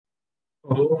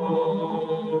Om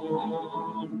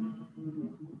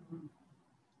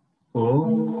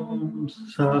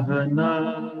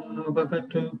Sahana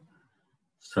Bhavatu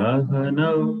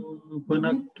Sahanau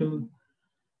Punaktu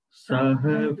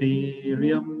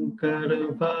Sahaviryam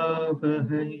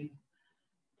Karavavahai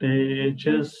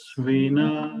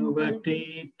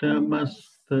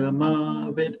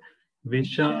Tejasvinavaditamaस्तमाविद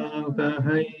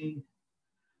Vishavahai.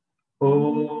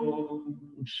 Om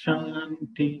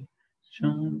Shanti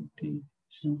Shanti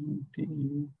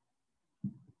Shanti.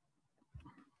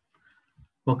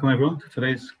 Welcome everyone to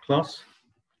today's class.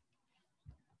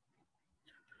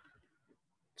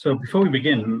 So before we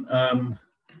begin,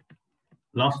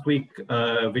 last week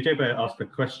Vijay Bhai asked a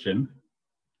question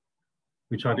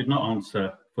which I did not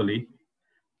answer fully,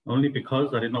 only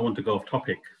because I did not want to go off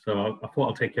topic. So I thought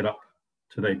I'll take it up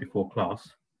today before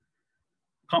class.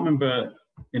 Can't remember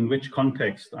in which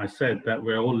context I said that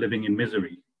we're all living in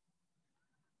misery,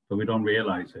 but we don't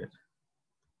realize it.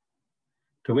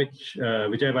 To which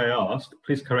Vijay Bhai asked,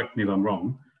 please correct me if I'm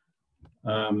wrong,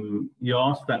 you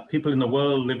asked that people in the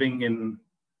world living in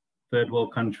third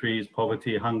world countries,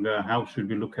 poverty, hunger, how should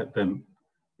we look at them?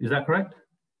 Is that correct?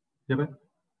 Vijay Bhai?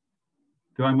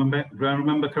 Do I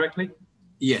remember correctly?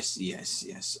 Yes.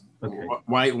 Okay.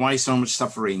 Why so much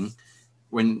suffering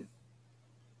when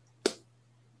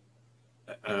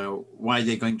why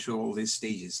they're going through all these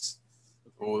stages,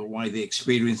 or why they're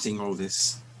experiencing all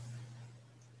this?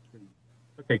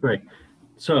 Okay, great.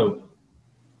 So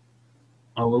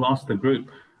I will ask the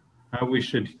group how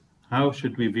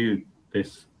should we view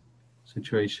this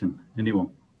situation? Anyone?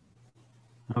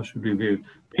 How should we view,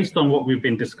 based on what we've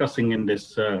been discussing in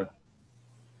this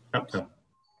chapter?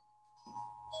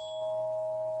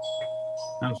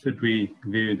 How should we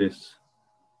view this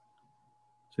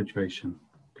situation?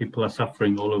 People are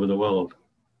suffering all over the world.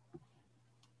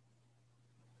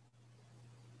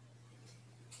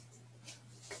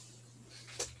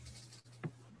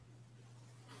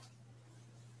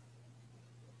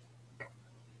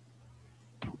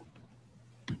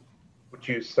 Would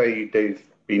you say they've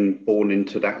been born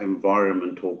into that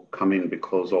environment or come in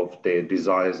because of their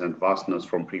desires and vasanas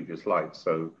from previous lives?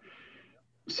 So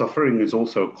suffering is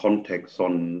also a context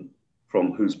on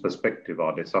from whose perspective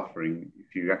are they suffering.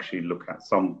 If you actually look at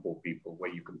some poor people where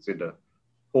you consider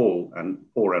poor and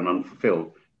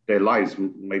unfulfilled, their lives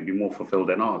may be more fulfilled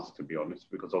than ours, to be honest,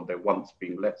 because of their wants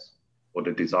being less or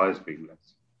their desires being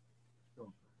less. Sure.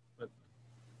 But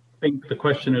I think the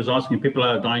question is asking, people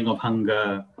are dying of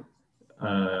hunger,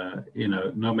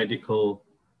 no medical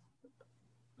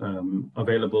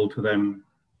available to them,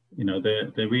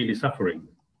 they're really suffering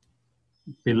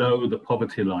below the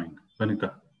poverty line.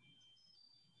 Vanita.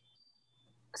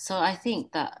 So I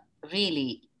think that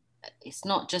really it's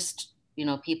not just,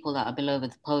 people that are below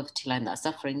the poverty line that are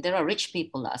suffering. There are rich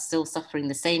people that are still suffering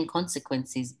the same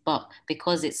consequences, but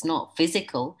because it's not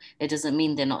physical, it doesn't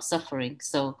mean they're not suffering.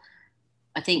 So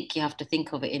I think you have to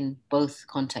think of it in both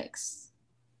contexts.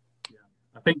 Yeah.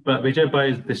 I think, but Vijay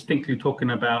Bhai is distinctly talking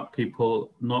about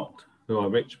people not who are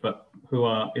rich, but who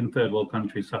are in third world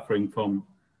countries suffering from,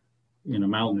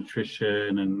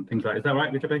 malnutrition and things like that. Is that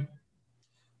right, Vijay Bhai?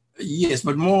 Yes,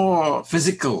 but more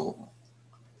physical,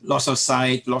 loss of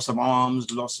sight, loss of arms,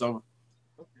 loss of,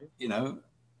 We're going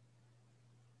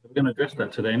to address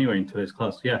that today anyway in today's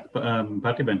class. Yeah, but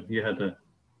Patiben, you had a...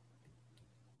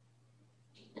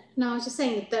 No, I was just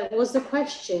saying that was the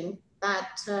question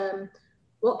that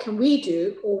what can we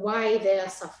do or why they are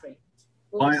suffering?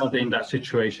 Why are they in that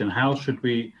situation? How should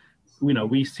we,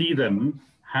 we see them,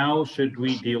 how should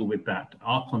we deal with that?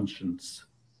 Our conscience.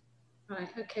 Right,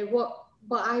 okay, what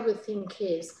I would think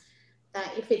is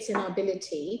that if it's in our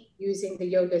ability, using the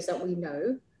yogas that we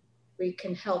know, we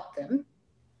can help them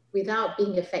without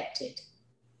being affected.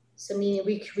 So meaning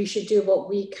we should do what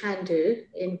we can do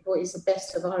in what is the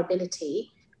best of our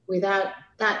ability without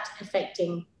that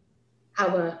affecting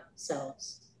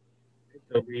ourselves.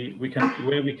 So we can,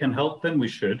 where we can help them, we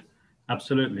should,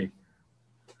 absolutely.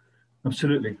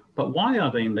 Absolutely. But why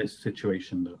are they in this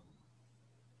situation though?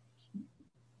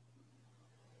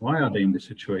 Why are they in this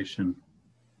situation?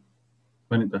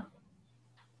 Vanita?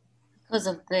 Because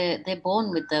of they're born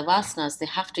with the vasanas, they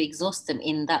have to exhaust them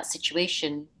in that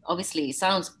situation. Obviously, it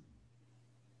sounds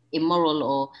immoral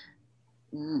or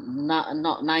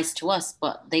not nice to us,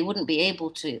 but they wouldn't be able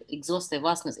to exhaust their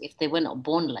vasanas if they were not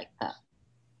born like that.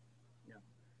 Yeah.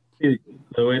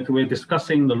 So we're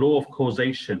discussing the law of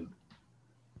causation.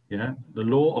 Yeah, the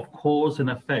law of cause and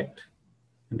effect.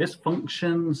 And this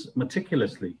functions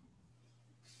meticulously.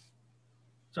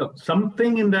 So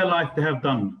something in their life they have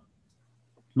done,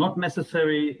 not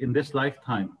necessary in this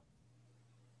lifetime,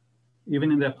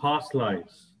 even in their past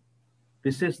lives,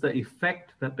 This is the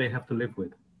effect that they have to live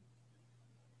with.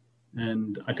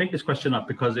 And I take this question up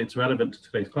because it's relevant to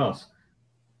today's class.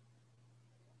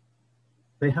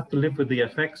 They have to live with the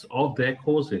effects of their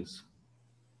causes.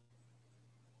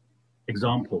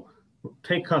 Example,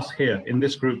 take us here in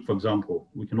this group, for example.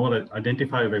 We can all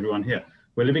identify with everyone here.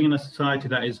 We're living in a society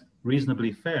that is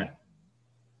reasonably fair.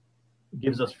 It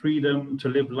gives us freedom to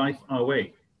live life our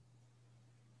way.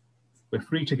 We're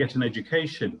free to get an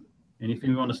education,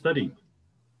 anything we want to study,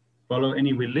 follow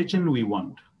any religion we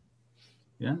want.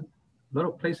 Yeah, a lot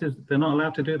of places, they're not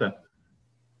allowed to do that.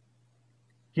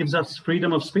 Gives us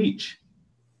freedom of speech,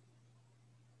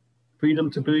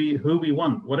 freedom to be who we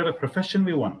want, whatever profession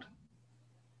we want.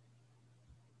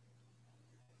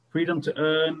 Freedom to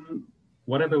earn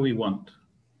whatever we want.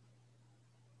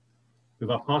 With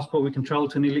our passport, we can travel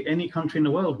to nearly any country in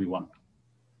the world we want.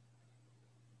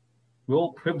 We're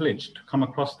all privileged to come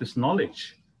across this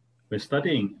knowledge. We're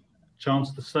studying,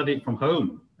 chance to study it from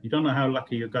home. You don't know how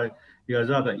lucky you guys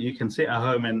are that you can sit at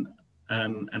home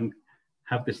and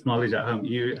have this knowledge at home.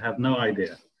 You have no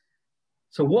idea.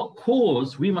 So what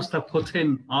cause we must have put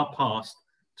in our past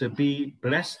to be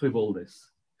blessed with all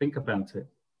this? Think about it.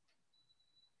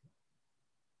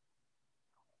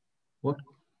 What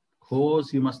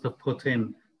cause you must have put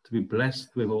in to be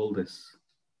blessed with all this?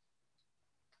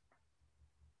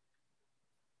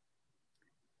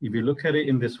 If you look at it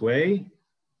in this way,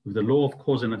 with the law of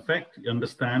cause and effect, you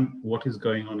understand what is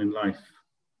going on in life.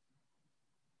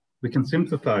 We can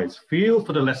sympathize, feel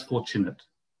for the less fortunate,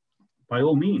 by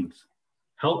all means.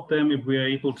 Help them if we are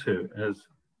able to, as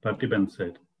Bhaktiben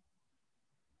said.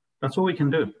 That's all we can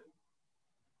do.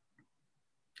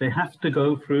 They have to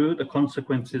go through the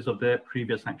consequences of their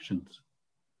previous actions,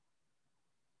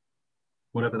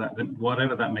 whatever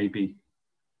that may be.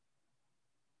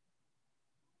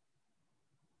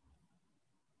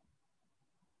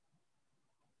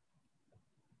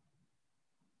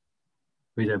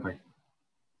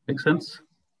 Make sense?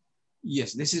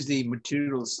 Yes, this is the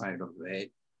material side of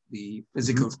it, the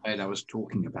physical side I was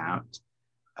talking about.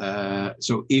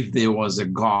 So if there was a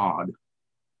God,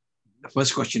 the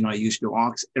first question I used to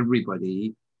ask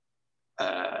everybody,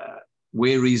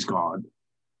 where is God?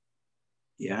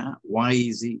 Yeah, why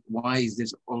is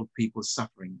this all people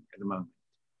suffering at the moment?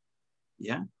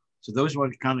 Yeah, so those were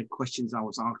the kind of questions I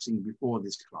was asking before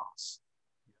this class.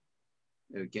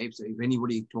 Okay, so if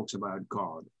anybody talks about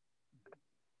God,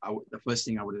 the first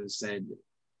thing I would have said,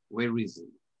 where is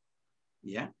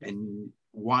he? Yeah, and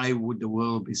why would the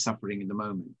world be suffering at the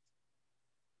moment?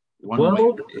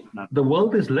 The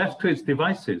world is left to its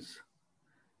devices.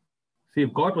 See,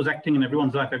 if God was acting in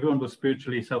everyone's life, everyone was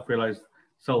spiritually self-realized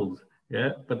souls, yeah,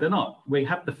 but they're not. We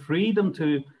have the freedom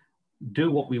to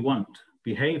do what we want,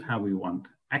 behave how we want,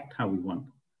 act how we want.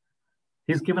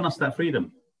 He's given us that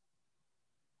freedom.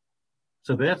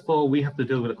 So therefore, we have to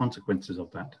deal with the consequences of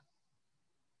that,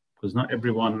 because not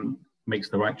everyone makes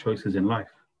the right choices in life.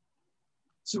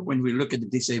 So when we look at the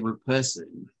disabled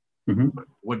person,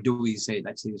 what do we say?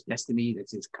 That's his destiny,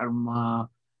 that's his karma.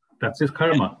 That's his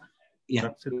karma. Yeah.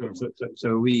 That's his karma.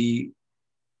 So we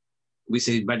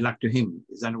say bad luck to him.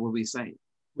 Is that what we say?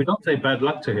 We don't say bad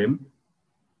luck to him.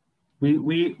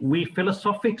 We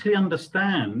philosophically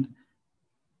understand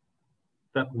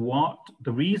that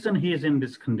the reason he is in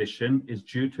this condition is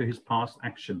due to his past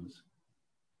actions.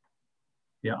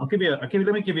 Yeah, let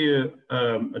me give you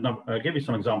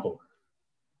some example.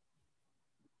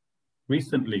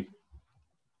 Recently,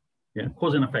 yeah,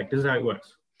 cause and effect, this is how it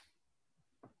works.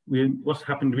 What's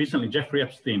happened recently, Jeffrey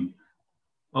Epstein,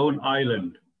 own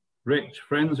island, rich,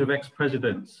 friends with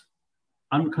ex-presidents,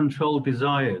 uncontrolled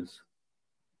desires.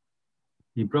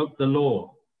 He broke the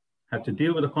law, had to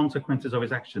deal with the consequences of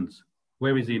his actions.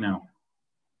 Where is he now?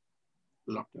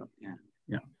 Locked up, yeah.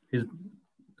 Yeah, he's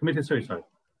committed suicide.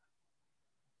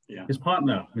 Yeah. His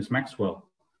partner, Miss Maxwell,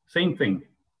 same thing.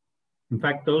 In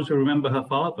fact, those who remember her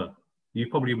father, you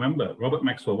probably remember, Robert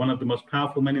Maxwell, one of the most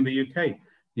powerful men in the UK.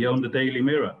 He owned the Daily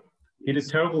Mirror. He did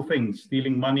terrible things,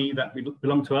 stealing money that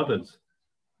belonged to others.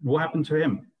 What happened to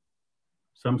him?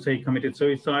 Some say he committed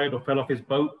suicide or fell off his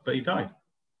boat, but he died.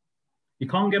 You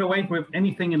can't get away with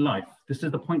anything in life. This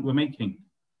is the point we're making.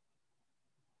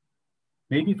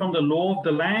 Maybe from the law of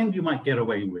the land you might get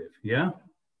away with, yeah?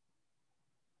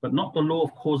 But not the law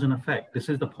of cause and effect. This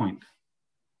is the point.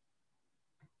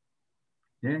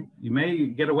 Yeah, you may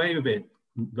get away with it.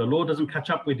 The law doesn't catch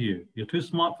up with you. You're too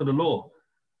smart for the law,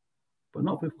 but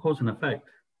not with cause and effect.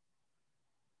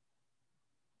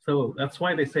 So that's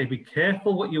why they say, be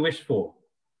careful what you wish for.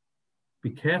 Be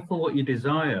careful what you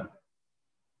desire.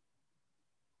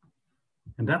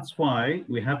 And that's why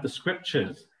we have the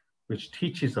scriptures which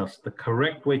teaches us the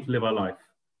correct way to live our life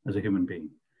as a human being.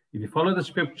 If you follow the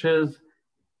scriptures,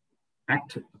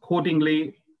 act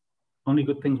accordingly, only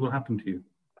good things will happen to you.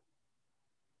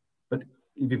 But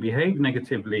if you behave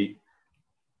negatively,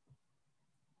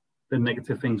 then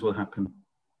negative things will happen.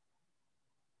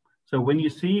 So when you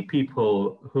see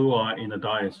people who are in a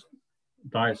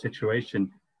dire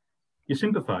situation, you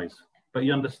sympathize, but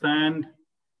you understand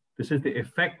this is the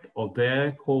effect of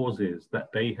their causes that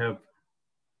they have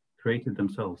created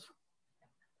themselves.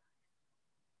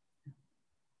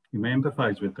 You may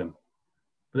empathize with them,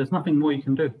 but there's nothing more you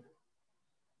can do.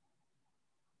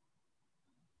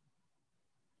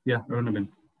 Yeah, Ronabin.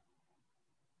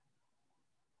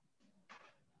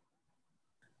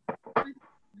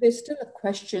 There's still a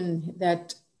question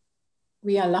that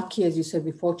we are lucky, as you said,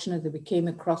 we're fortunate that we came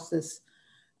across this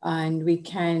and we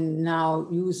can now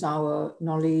use our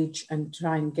knowledge and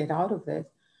try and get out of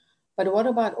it. But what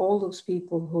about all those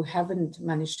people who haven't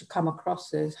managed to come across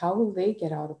this? How will they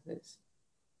get out of this?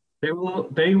 They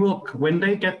will, when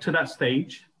they get to that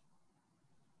stage,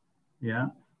 yeah,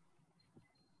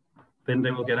 then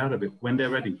they will get out of it when they're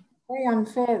ready. Very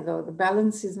unfair though. The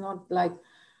balance is not like,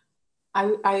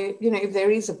 you know, if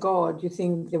there is a God, you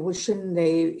think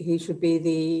he should be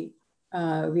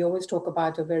the, we always talk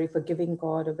about a very forgiving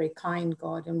God, a very kind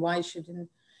God, and why shouldn't,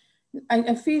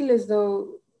 I feel as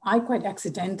though I quite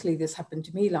accidentally, this happened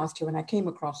to me last year when I came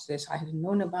across this, I hadn't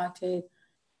known about it.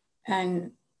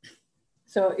 And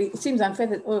so it seems unfair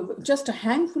that just a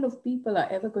handful of people are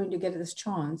ever going to get this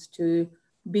chance to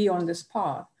be on this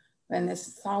path when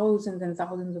there's thousands and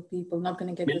thousands of people not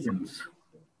going to get millions. This.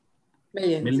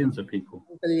 Millions. Millions of people.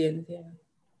 Billions, yeah.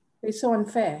 It's so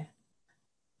unfair.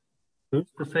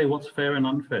 Who's to say what's fair and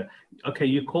unfair? Okay,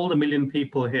 you called 1 million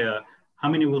people here. How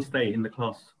many will stay in the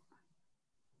class?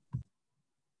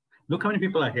 Look how many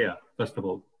people are here, first of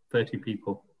all, 30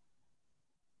 people,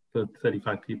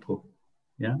 35 people,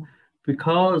 yeah?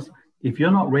 Because if you're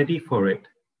not ready for it,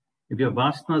 if your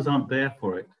vasanas aren't there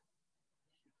for it,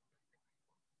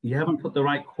 you haven't put the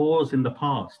right cause in the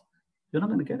past, you're not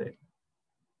going to get it.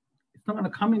 It's not going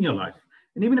to come in your life.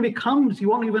 And even if it comes, you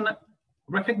won't even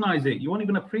recognize it. You won't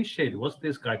even appreciate it. What's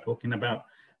this guy talking about?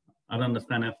 I don't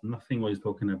understand nothing what he's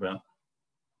talking about.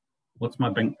 What's my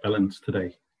bank balance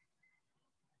today?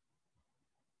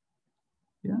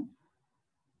 Yeah.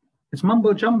 It's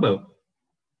mumbo jumbo.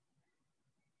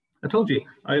 I told you,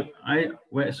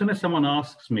 as soon as someone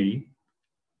asks me,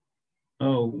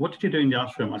 oh, what did you do in the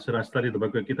ashram? I said, I studied the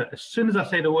Bhagavad Gita. As soon as I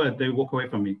say the word, they walk away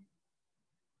from me.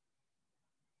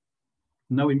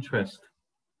 No interest.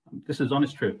 This is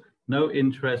honest truth. No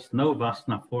interest, no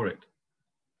vasana for it.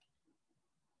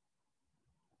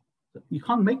 You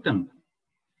can't make them.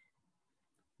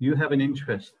 You have an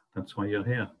interest. That's why you're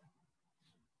here.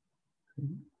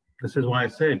 This is why I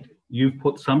said, you've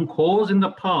put some cause in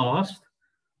the past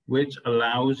which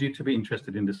allows you to be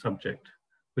interested in this subject,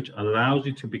 which allows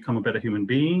you to become a better human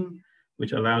being,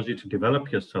 which allows you to develop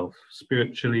yourself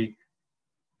spiritually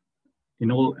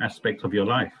in all aspects of your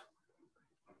life.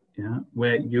 Yeah,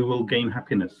 where you will gain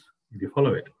happiness if you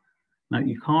follow it. Now,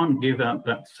 you can't give out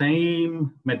that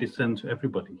same medicine to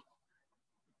everybody.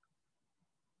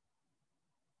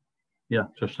 Yeah,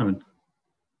 Joshnaman.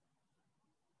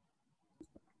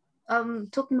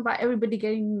 Talking about everybody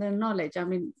getting the knowledge, I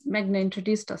mean, Meghna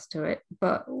introduced us to it,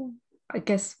 but I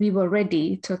guess we were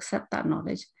ready to accept that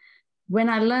knowledge. When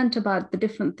I learned about the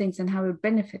different things and how it would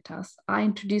benefit us, I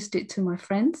introduced it to my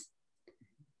friends.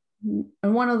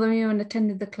 And one of them even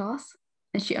attended the class,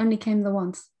 and she only came the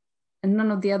once, and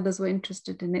none of the others were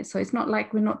interested in it. So it's not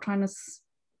like we're not trying to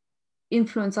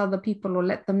influence other people or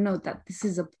let them know that this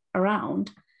is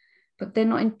around, but they're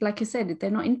not, like you said,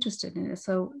 they're not interested in it.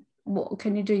 So what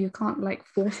can you do? You can't like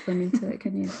force them into it,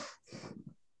 can you?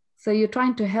 So you're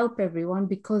trying to help everyone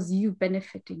because you're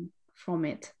benefiting from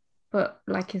it. But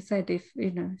like you said, if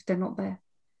they're not there,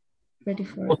 ready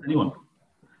for it. Anyone.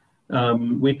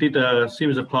 We did a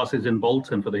series of classes in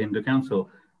Bolton for the Hindu Council.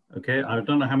 Okay, I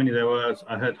don't know how many there were.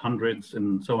 I heard hundreds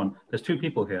and so on. There's 2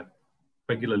 people here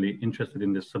regularly interested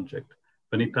in this subject,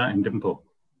 Vanita and Dimple,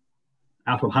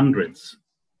 out of hundreds.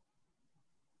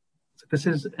 So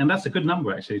that's a good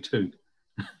number actually too.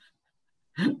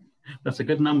 That's a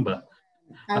good number.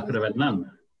 I could have had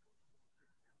none.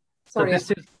 Sorry.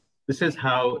 So this is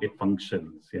how it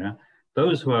functions. Yeah,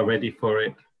 those who are ready for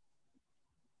it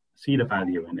see the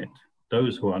value in it.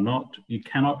 Those who are not, you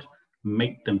cannot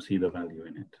make them see the value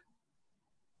in it.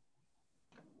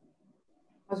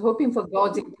 I was hoping for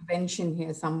God's intervention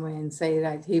here somewhere and say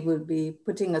that he will be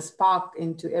putting a spark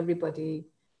into everybody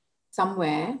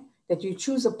somewhere, that you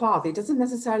choose a path. It doesn't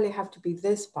necessarily have to be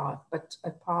this path, but a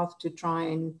path to try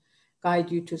and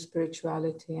guide you to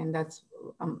spirituality. And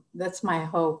that's my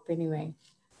hope anyway.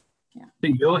 Yeah. So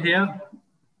you're here,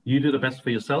 you do the best for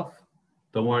yourself.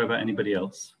 Don't worry about anybody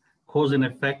else. Cause and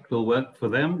effect will work for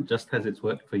them just as it's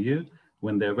worked for you.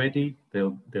 When they're ready,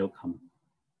 they'll come.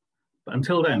 But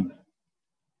until then,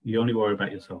 you only worry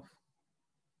about yourself.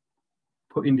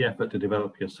 Put in the effort to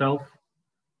develop yourself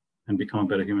and become a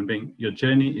better human being. Your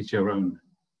journey is your own.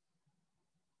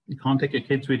 You can't take your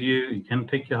kids with you. You can't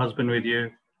take your husband with you.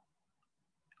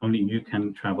 Only you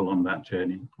can travel on that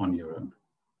journey on your own.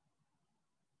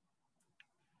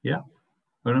 Yeah,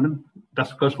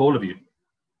 that goes for all of you.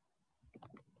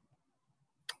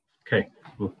 Okay,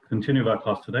 we'll continue with our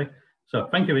class today. So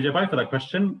thank you, Vijay Bhai, for that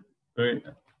question,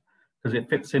 because it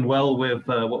fits in well with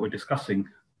what we're discussing.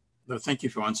 No, thank you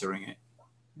for answering it.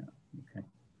 Yeah, okay.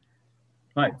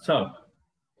 Right, so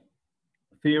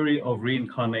theory of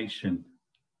reincarnation.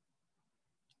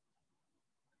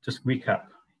 Just recap.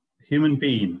 Human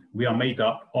being, we are made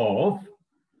up of,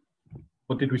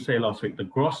 what did we say last week? The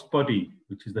gross body,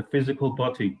 which is the physical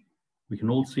body we can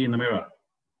all see in the mirror.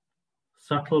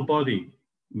 Subtle body,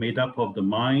 made up of the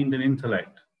mind and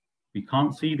intellect. We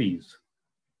can't see these.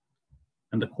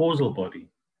 And the causal body,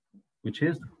 which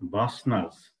is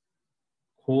vasanas,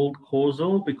 called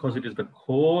causal because it is the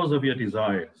cause of your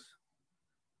desires,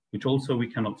 which also we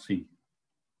cannot see.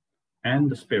 And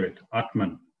the spirit,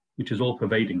 Atman, which is all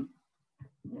pervading.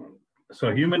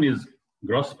 So human is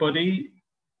gross body,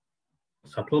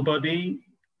 subtle body,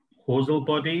 causal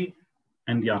body,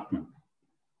 and the Atman.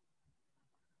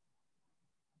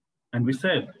 And we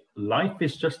said, life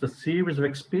is just a series of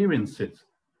experiences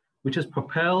which is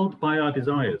propelled by our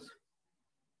desires.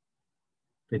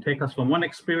 They take us from one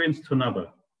experience to another.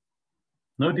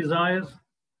 No desires,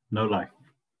 no life.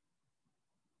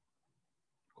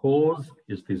 Cause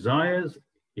is desires,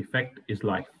 effect is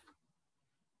life.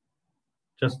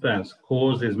 Just as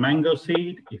cause is mango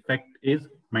seed, effect is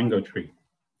mango tree.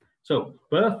 So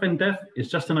birth and death is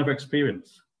just another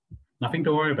experience. Nothing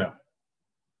to worry about.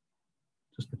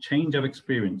 Just a change of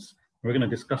experience. We're going to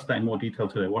discuss that in more detail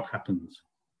today, what happens.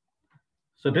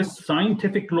 So this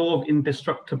scientific law of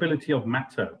indestructibility of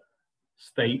matter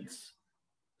states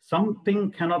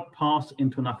something cannot pass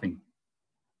into nothing.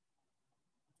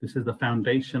 This is the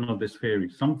foundation of this theory.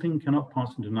 Something cannot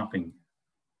pass into nothing.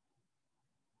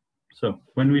 So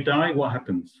when we die, what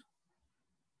happens?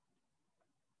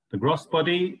 The gross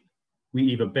body, we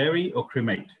either bury or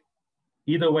cremate.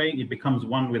 Either way, it becomes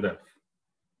one with earth.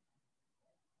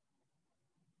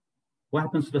 What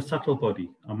happens to the subtle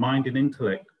body, our mind and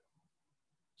intellect?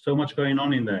 So much going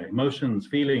on in there, emotions,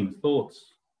 feelings,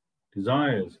 thoughts,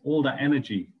 desires, all that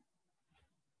energy.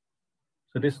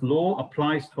 So this law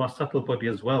applies to our subtle body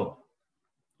as well.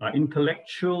 Our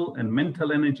intellectual and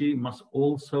mental energy must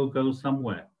also go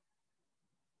somewhere.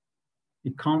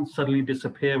 It can't suddenly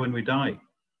disappear when we die.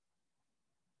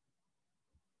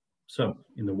 So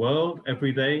in the world,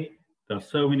 every day, there are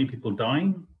so many people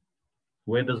dying.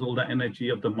 Where does all that energy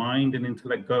of the mind and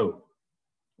intellect go?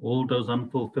 All those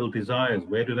unfulfilled desires,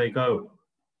 where do they go?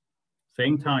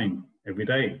 Same time, every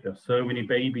day, there are so many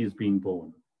babies being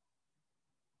born.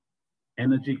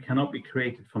 Energy cannot be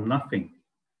created from nothing.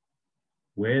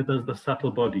 Where does the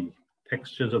subtle body,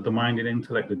 textures of the mind and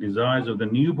intellect, the desires of the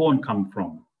newborn come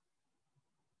from?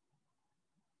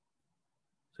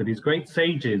 So these great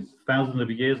sages, thousands of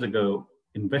years ago,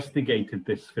 investigated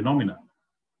this phenomena.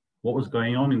 What was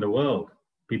going on in the world?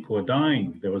 People were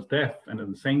dying, there was death, and at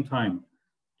the same time,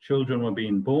 children were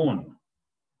being born.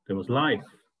 There was life.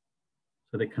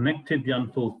 So they connected the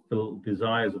unfulfilled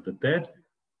desires of the dead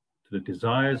to the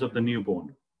desires of the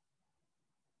newborn.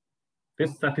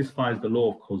 This satisfies the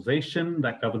law of causation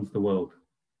that governs the world.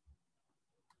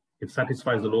 It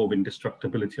satisfies the law of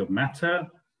indestructibility of matter,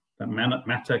 that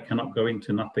matter cannot go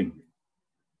into nothing.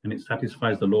 And it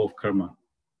satisfies the law of karma.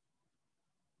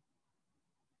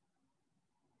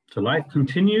 So life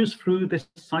continues through this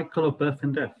cycle of birth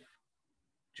and death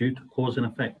due to cause and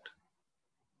effect.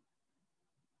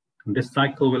 And this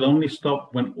cycle will only stop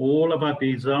when all of our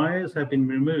desires have been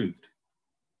removed.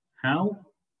 How?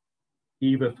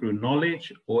 Either through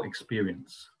knowledge or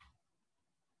experience.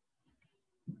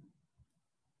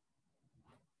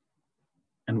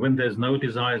 And when there's no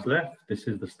desires left, this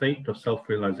is the state of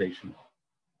self-realization.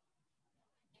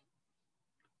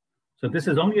 So this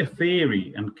is only a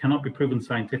theory and cannot be proven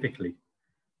scientifically,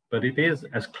 but it is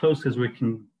as close as we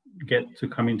can get to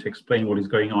coming to explain what is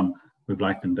going on with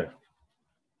life and death.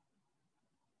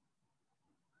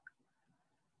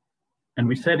 And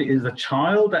we said it is a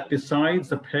child that decides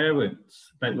the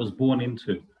parents that it was born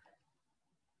into.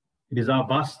 It is our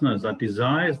vasanas, our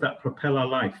desires that propel our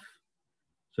life.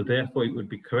 So therefore, it would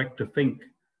be correct to think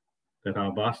that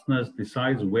our vasanas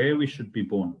decides where we should be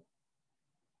born,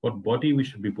 what body we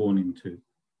should be born into,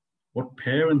 what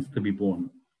parents to be born,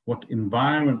 what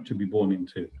environment to be born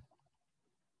into.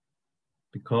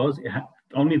 Because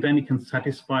only then it can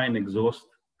satisfy and exhaust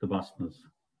the vasanas.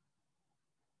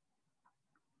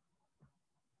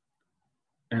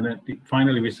 And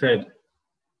finally, we said,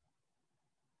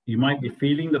 you might be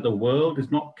feeling that the world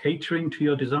is not catering to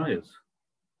your desires.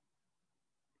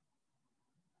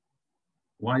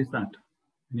 Why is that?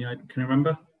 Can you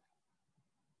remember?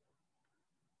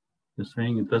 You're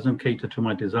saying it doesn't cater to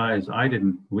my desires. I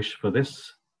didn't wish for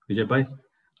this, Vijay.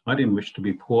 I didn't wish to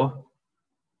be poor.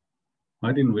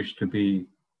 I didn't wish to be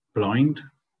blind.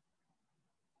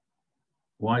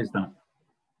 Why is that?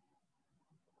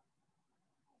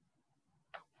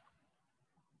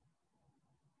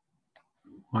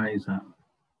 Why is that?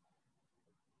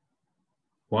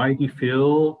 Why do you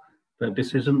feel that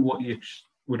this isn't what you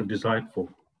would have desired for?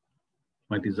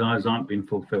 My desires aren't being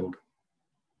fulfilled.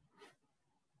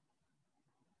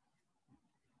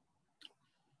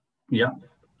 Yeah,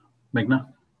 Meghna?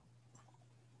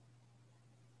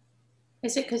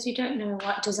 Is it because you don't know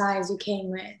what desires you came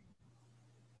with?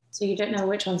 So you don't know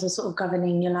which ones are sort of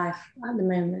governing your life at the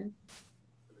moment?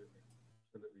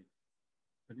 Absolutely.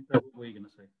 What were you going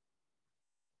to say?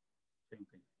 Same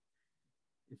thing.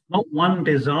 It's not one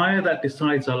desire that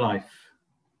decides our life.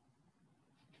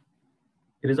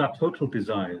 It is our total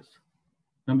desires.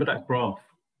 Remember that graph?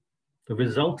 The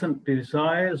resultant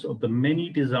desires of the many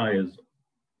desires,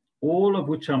 all of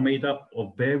which are made up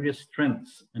of various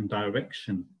strengths and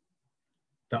direction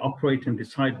that operate and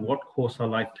decide what course our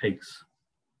life takes.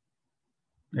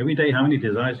 Every day, how many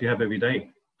desires do you have every day?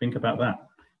 Think about that.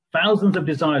 Thousands of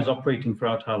desires operating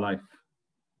throughout our life.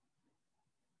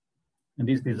 And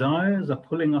these desires are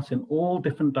pulling us in all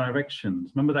different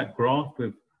directions. Remember that graph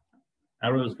with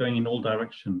arrows going in all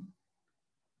directions?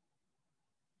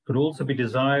 Could also be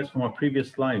desires from our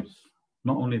previous lives,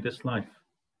 not only this life.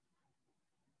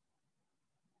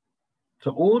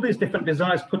 So all these different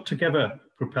desires put together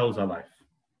propels our life.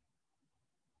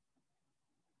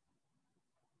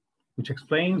 Which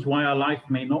explains why our life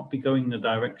may not be going in a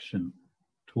direction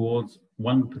towards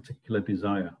one particular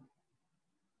desire.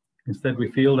 Instead, we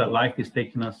feel that life is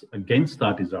taking us against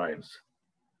our desires.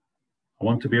 I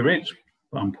want to be rich,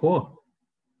 but I'm poor.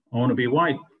 I want to be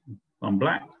white, but I'm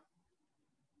black. I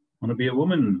want to be a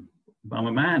woman, but I'm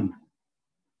a man.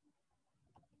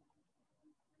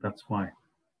 That's why.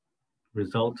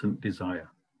 Resultant desire.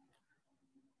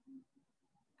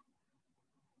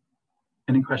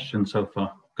 Any questions so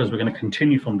far? Because we're going to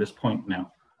continue from this point now.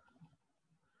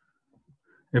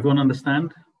 Everyone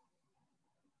understand?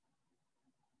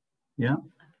 Yeah?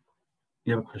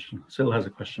 You have a question? Sil has a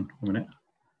question. 1 minute.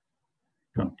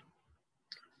 Go on.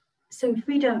 So if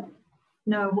we don't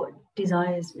know what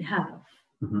desires we have,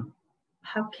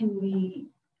 how can we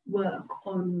work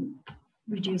on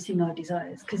reducing our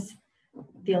desires? Because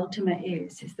the ultimate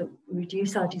is that we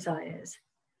reduce our desires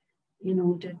in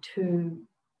order to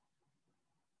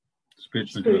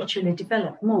spiritually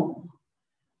develop more.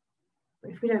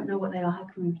 But if we don't know what they are, how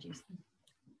can we reduce them?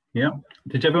 Yeah.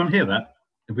 Did everyone hear that?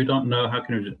 If we don't know, how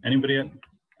can we reduce? Anybody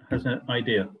has an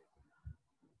idea?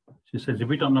 She says, if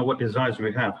we don't know what desires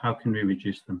we have, how can we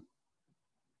reduce them?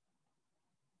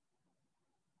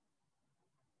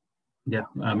 Yeah,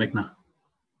 Meghna.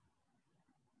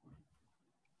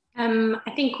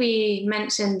 I think we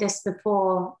mentioned this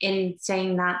before in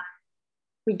saying that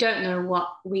we don't know what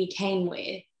we came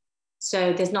with.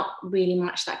 So there's not really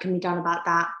much that can be done about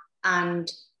that.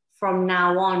 And from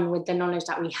now on, with the knowledge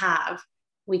that we have,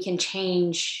 we can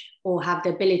change or have the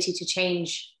ability to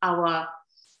change our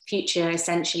future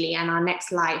essentially and our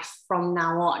next life from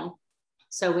now on.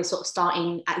 So we're sort of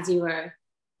starting at zero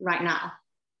right now.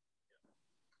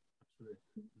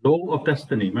 Law of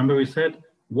destiny. Remember we said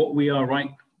what we are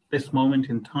right this moment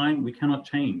in time, we cannot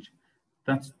change.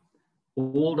 That's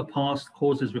all the past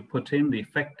causes we put in. The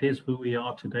effect is who we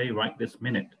are today, right this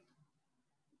minute.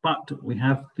 But we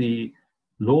have the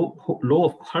law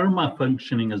of karma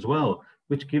functioning as well,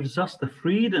 which gives us the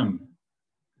freedom,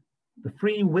 the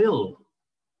free will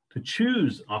to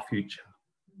choose our future,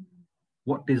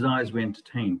 what desires we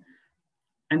entertain.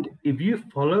 And if you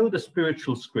follow the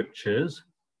spiritual scriptures,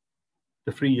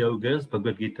 the 3 yogas,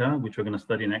 Bhagavad Gita, which we're going to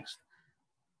study next,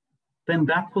 then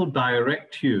that will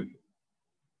direct you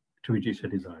to reduce your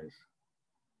desires.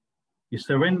 You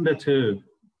surrender to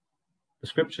the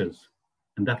scriptures,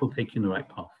 and that will take you in the right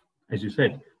path. As you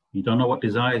said, you don't know what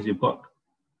desires you've got.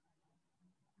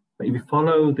 But if you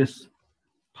follow this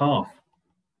path,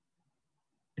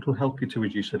 it will help you to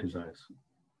reduce your desires.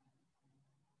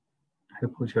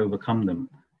 help you overcome them.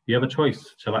 You have a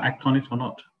choice. Shall I act on it or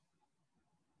not?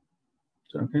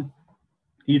 Is that okay?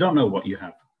 You don't know what you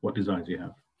have, what desires you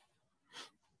have.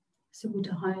 So would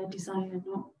a higher desire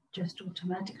not just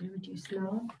automatically reduce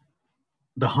lower?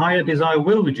 The higher desire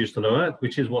will reduce the lower,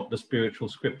 which is what the spiritual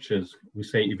scriptures, we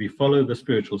say if you follow the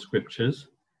spiritual scriptures,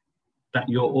 that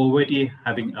you're already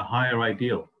having a higher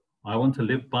ideal. I want to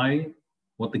live by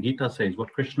what the Gita says,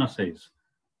 what Krishna says.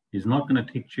 He's not going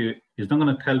to teach you, he's not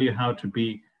going to tell you how to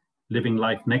be living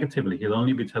life negatively. He'll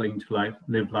only be telling you to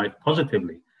live life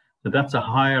positively. So that's a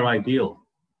higher ideal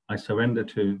I surrender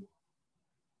to.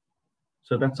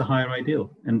 So that's a higher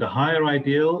ideal. And the higher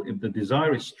ideal, if the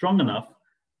desire is strong enough,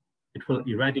 it will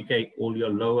eradicate all your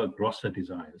lower, grosser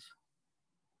desires.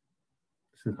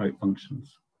 This is how it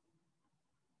functions.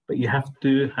 But you have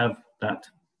to have that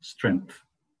strength,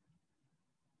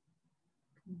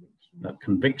 that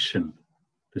conviction.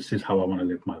 This is how I want to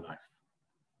live my life.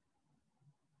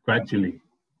 Gradually,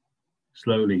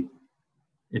 slowly,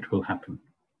 it will happen.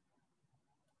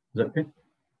 Is that okay?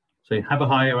 So you have a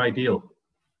higher ideal.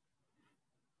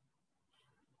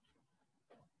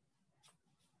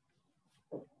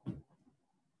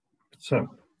 So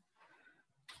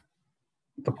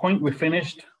the point we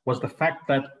finished was the fact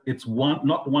that it's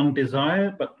not one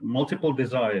desire, but multiple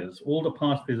desires, all the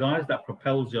past desires that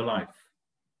propels your life.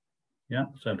 Yeah,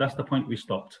 so that's the point we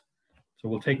stopped. So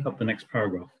we'll take up the next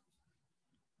paragraph.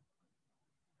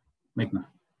 Meghna.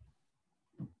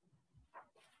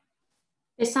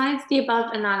 Besides the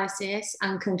above analysis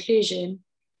and conclusion,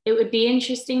 it would be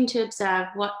interesting to observe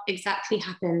what exactly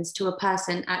happens to a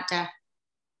person at death,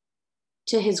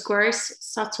 to his gross,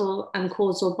 subtle, and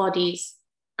causal bodies,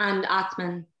 and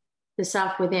Atman, the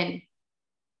self within.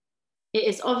 It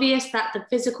is obvious that the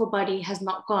physical body has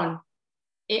not gone.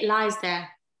 It lies there.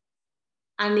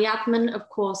 And the Atman, of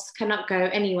course, cannot go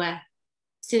anywhere,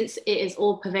 since it is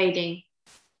all-pervading.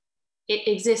 It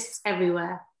exists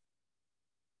everywhere.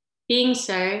 Being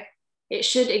so, it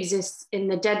should exist in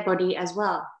the dead body as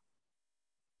well.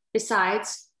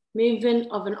 Besides, movement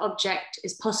of an object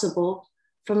is possible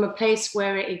from a place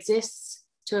where it exists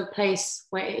to a place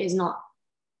where it is not.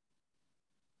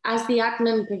 As the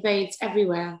Atman pervades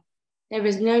everywhere, there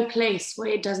is no place where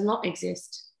it does not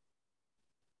exist.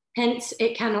 Hence,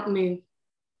 it cannot move.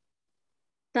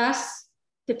 Thus,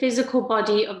 the physical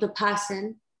body of the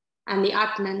person and the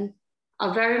Atman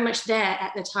are very much there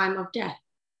at the time of death.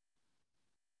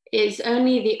 It is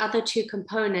only the other two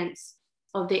components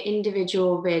of the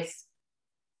individual, viz.,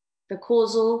 the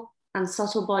causal and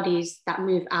subtle bodies, that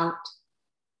move out.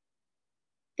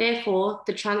 Therefore,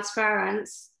 the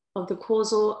transference of the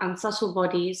causal and subtle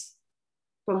bodies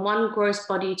from one gross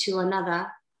body to another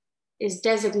is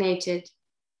designated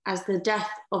as the death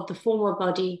of the former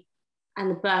body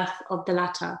and the birth of the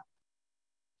latter.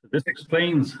 This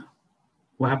explains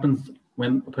what happens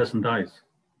when a person dies.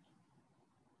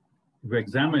 If we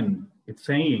examine, it's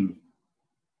saying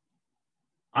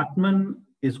Atman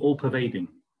is all-pervading.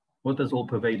 What does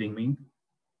all-pervading mean?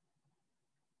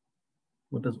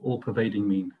 What does all-pervading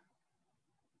mean?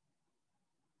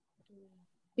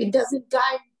 It doesn't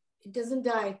die. It doesn't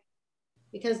die.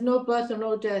 It has no birth or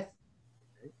no death.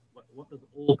 Okay. What does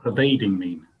all-pervading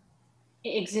mean?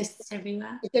 It exists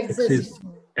everywhere. It exists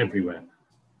everywhere.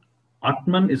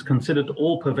 Atman is considered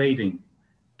all-pervading.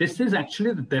 This is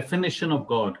actually the definition of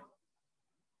God.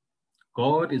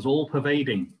 God is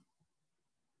all-pervading.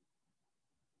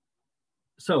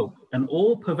 So, an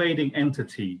all-pervading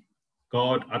entity,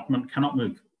 God, Atman, cannot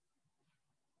move.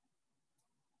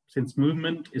 Since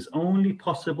movement is only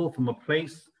possible from a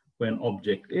place where an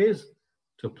object is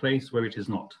to a place where it is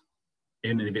not.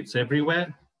 And if it's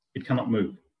everywhere, it cannot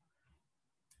move.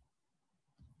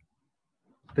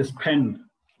 This pen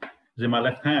is in my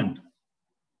left hand.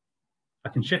 I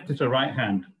can shift it to right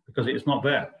hand because it is not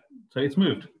there. So it's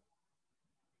moved.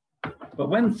 But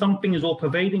when something is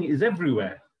all-pervading, it is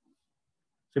everywhere.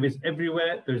 So if it's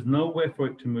everywhere, there's nowhere for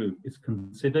it to move. It's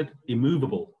considered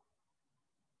immovable.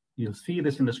 You'll see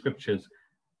this in the scriptures.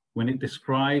 When it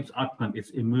describes Atman, it's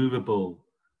immovable.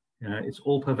 It's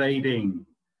all-pervading.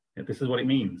 This is what it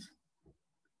means.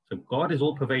 So God is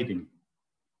all-pervading.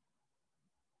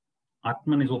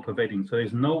 Atman is all-pervading. So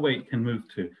there's no way it can move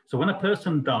to. So when a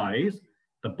person dies,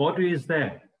 the body is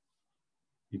there.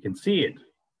 You can see it.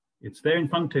 It's there in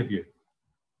front of you.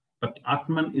 But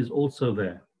Atman is also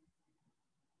there.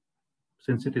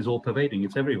 Since it is all-pervading,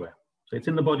 it's everywhere. So it's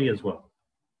in the body as well.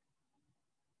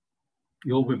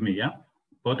 You're with me, yeah?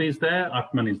 Body is there,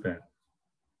 Atman is there.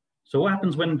 So what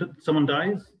happens when someone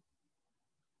dies?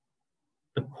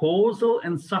 The causal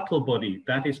and subtle body,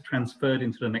 that is transferred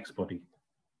into the next body.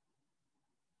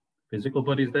 Physical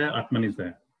body is there, Atman is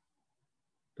there.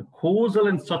 The causal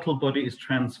and subtle body is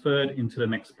transferred into the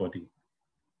next body.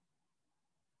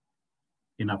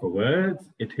 In other words,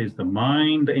 it is the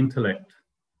mind, the intellect,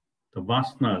 the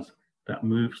vasanas that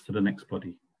moves to the next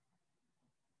body.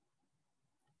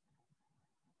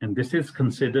 And this is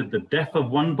considered the death of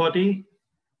one body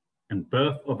and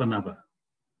birth of another.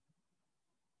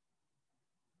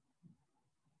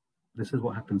 This is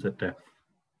what happens at death.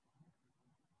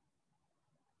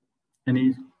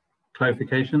 Any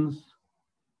clarifications?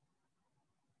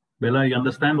 Bella, you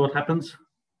understand what happens?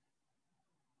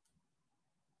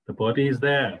 The body is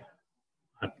there,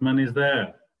 Atman is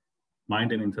there,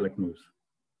 mind and intellect moves.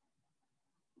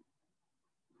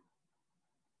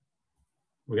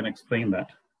 We're going to explain that.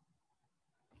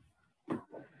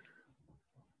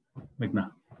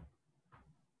 Meghna.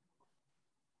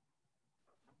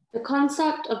 The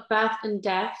concept of birth and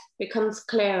death becomes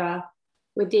clearer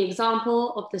with the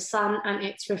example of the sun and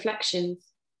its reflections.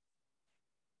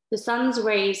 The sun's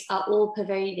rays are all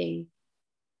pervading.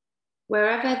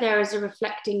 Wherever there is a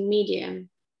reflecting medium,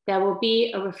 there will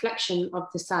be a reflection of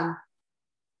the sun.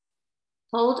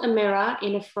 Hold a mirror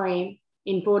in a frame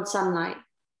in broad sunlight.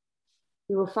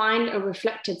 You will find a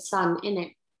reflected sun in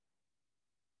it.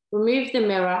 Remove the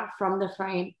mirror from the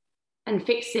frame and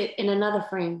fix it in another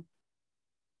frame.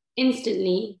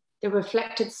 Instantly, the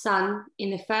reflected sun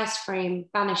in the first frame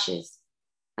vanishes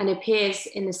and appears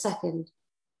in the second.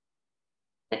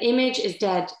 The image is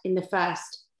dead in the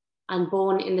first and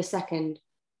born in the second.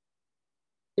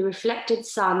 The reflected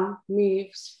sun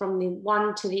moves from the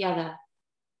one to the other,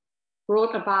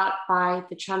 brought about by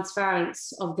the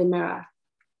transference of the mirror.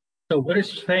 So what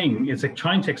it's saying is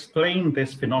trying to explain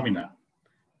this phenomena.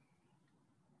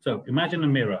 So imagine a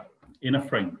mirror in a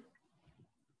frame.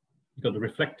 You've got the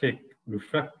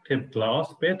reflective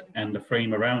glass bit and the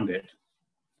frame around it.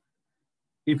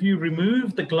 If you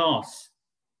remove the glass,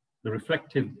 the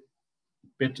reflective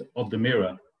bit of the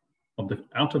mirror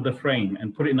out of the frame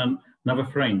and put it in another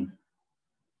frame,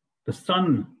 the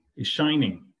sun is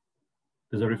shining.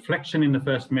 There's a reflection in the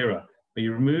first mirror, but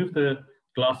you remove the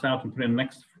glass out and put it in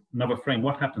another frame.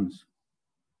 What happens?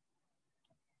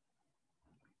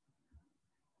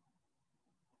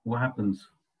 What happens?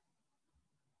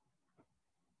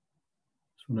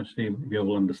 Just want to see if you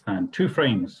will understand. Two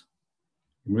frames.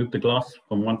 Remove the glass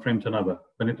from one frame to another.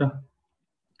 Vanita?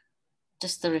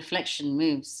 Just the reflection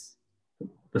moves.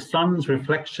 The sun's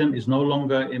reflection is no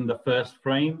longer in the first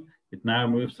frame. It now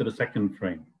moves to the second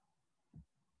frame.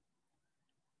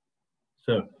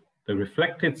 So the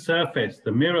reflected surface,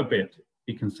 the mirror bit,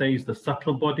 you can say is the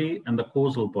subtle body and the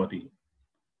causal body.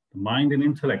 The mind and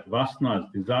intellect,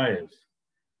 vasanas, desires.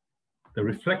 The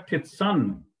reflected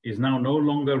sun is now no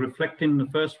longer reflecting the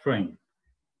first frame.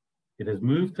 It has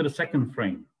moved to the second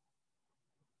frame.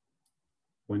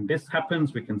 When this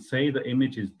happens, we can say the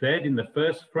image is dead in the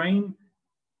first frame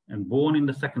and born in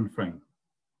the second frame.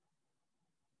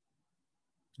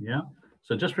 Yeah,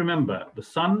 so just remember, the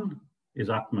sun is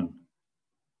Atman.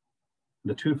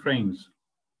 The two frames,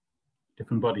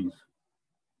 different bodies.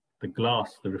 The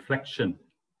glass, the reflection,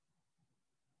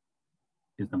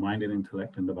 is the mind and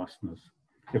intellect and the vasanas.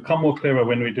 It'll come more clearer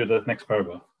when we do the next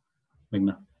paragraph.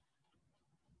 Meghna.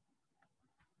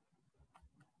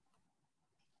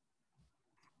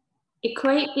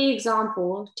 Equate the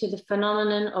example to the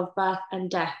phenomenon of birth and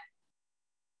death.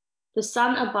 The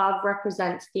sun above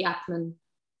represents the Atman.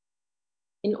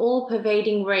 In all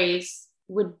pervading rays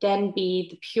would then be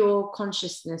the pure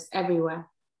consciousness everywhere.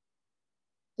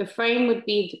 The frame would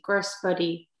be the gross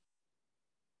body.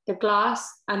 The glass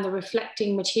and the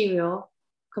reflecting material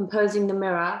composing the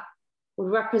mirror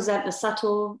would represent the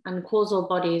subtle and causal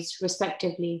bodies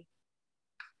respectively.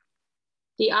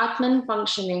 The Atman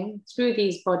functioning through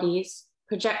these bodies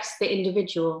projects the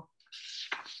individual.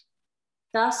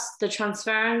 Thus, the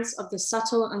transference of the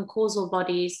subtle and causal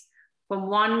bodies from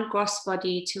one gross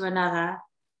body to another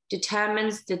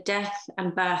determines the death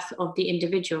and birth of the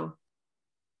individual.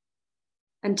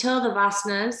 Until the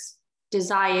vasanas,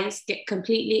 desires, get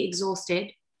completely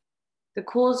exhausted, the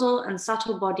causal and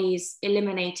subtle bodies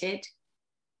eliminated,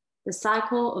 the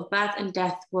cycle of birth and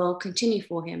death will continue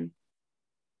for him.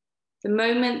 The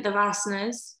moment the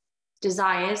vasanas,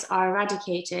 desires, are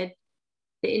eradicated,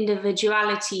 the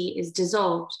individuality is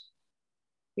dissolved.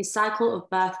 His cycle of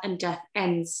birth and death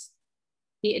ends.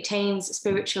 He attains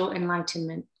spiritual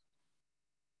enlightenment.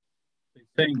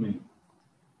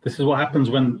 This is what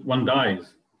happens when one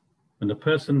dies. When the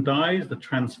person dies, the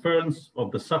transference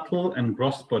of the subtle and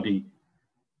gross body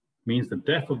means the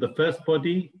death of the first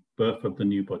body, birth of the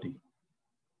new body.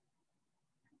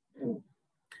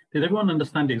 Did everyone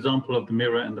understand the example of the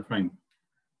mirror and the frame?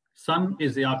 Sun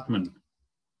is the Atman.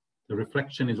 The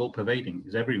reflection is all pervading,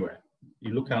 is everywhere.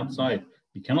 You look outside,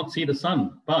 you cannot see the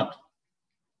sun, but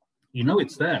you know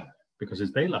it's there because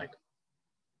it's daylight.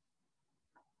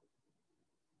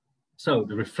 So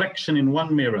the reflection in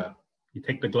one mirror, you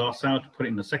take the glass out, put it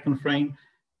in the second frame,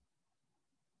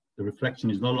 the reflection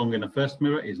is no longer in the first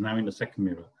mirror, it's now in the second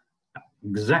mirror.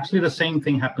 Exactly the same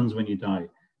thing happens when you die.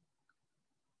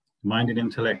 Mind and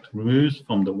intellect moves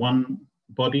from the one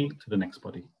body to the next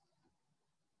body.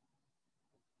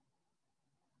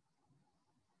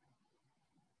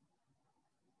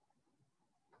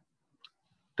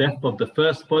 Death of the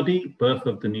first body, birth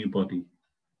of the new body.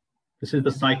 This is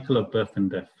the cycle of birth and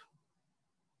death.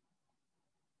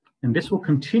 And this will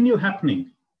continue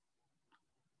happening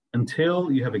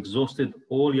until you have exhausted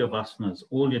all your vasanas,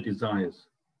 all your desires.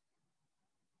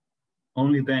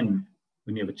 Only then,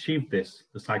 when you have achieved this,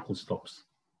 the cycle stops.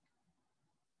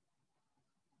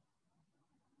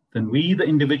 Then we, the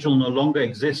individual, no longer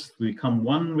exist. We become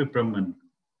one with Brahman,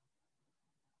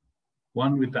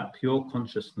 one with that pure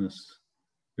consciousness.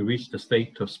 We reach the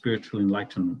state of spiritual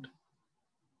enlightenment.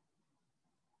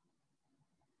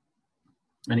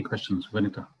 Any questions,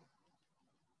 Vanita?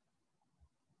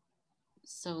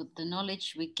 So the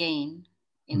knowledge we gain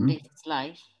in this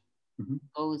life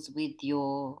goes with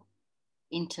your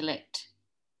intellect,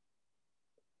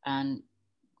 and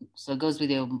so it goes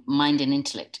with your mind and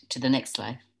intellect to the next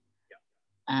life. Yeah.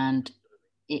 And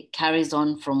it carries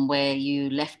on from where you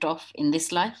left off in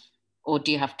this life, or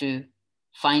do you have to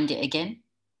find it again?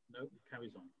 No, it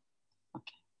carries on.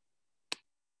 Okay. It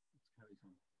carries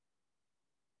on.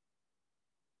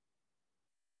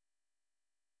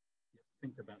 Yeah,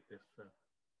 think about this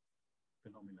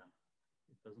phenomena.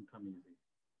 It doesn't come easy.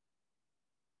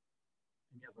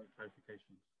 Any other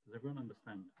clarifications? Does everyone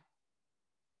understand?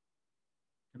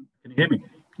 Can you hear me?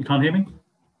 You can't hear me?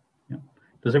 Yeah.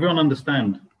 Does everyone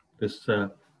understand this,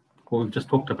 what we've just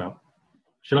talked about?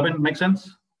 Shilabin, make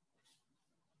sense?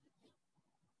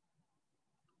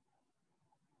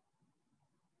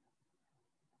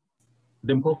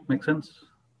 Dimple, make sense?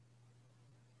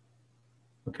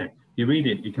 Okay, you read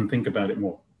it, you can think about it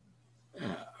more.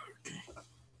 Okay.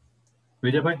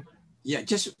 Vijay? Yeah,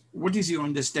 just what is your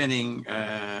understanding?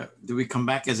 Do we come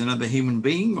back as another human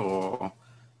being, or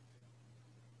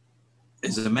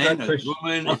as a man, as a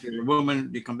woman? If you're a woman,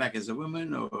 you come back as a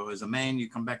woman, or as a man, you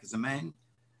come back as a man?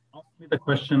 Ask me the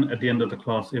question at the end of the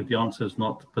class if the answer is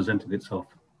not presented itself.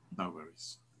 No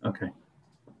worries. Okay.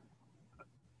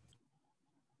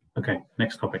 Okay,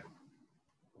 next topic.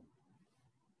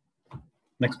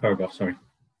 Next paragraph, sorry.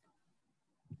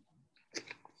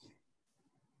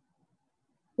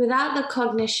 Without the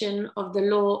cognition of the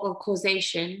law of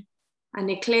causation and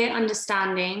a clear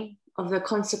understanding of the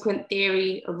consequent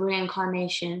theory of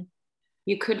reincarnation,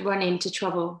 you could run into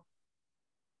trouble.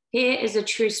 Here is a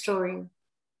true story.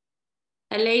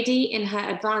 A lady in her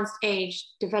advanced age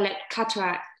developed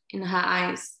cataract in her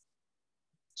eyes.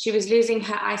 She was losing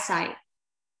her eyesight.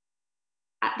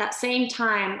 At that same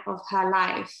time of her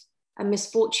life, a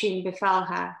misfortune befell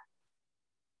her.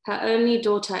 Her only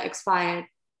daughter expired.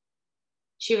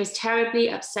 She was terribly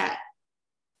upset.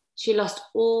 She lost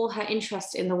all her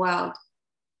interest in the world.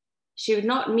 She would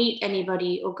not meet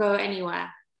anybody or go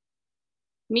anywhere.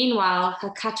 Meanwhile,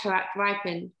 her cataract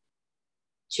ripened.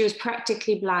 She was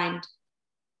practically blind.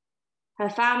 Her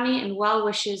family and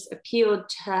well-wishers appealed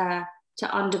to her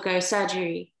to undergo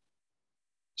surgery.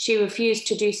 She refused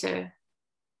to do so.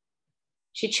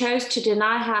 She chose to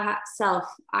deny herself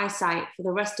eyesight for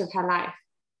the rest of her life.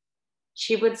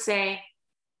 She would say,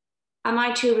 "Am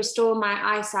I to restore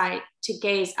my eyesight to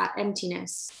gaze at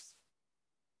emptiness?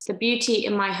 The beauty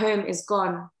in my home is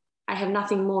gone. I have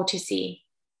nothing more to see."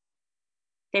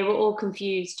 They were all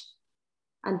confused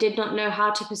and did not know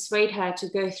how to persuade her to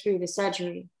go through the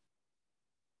surgery.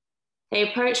 They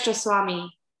approached a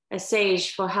Swami, a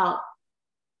sage, for help.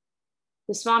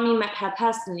 The Swami met her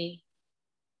personally.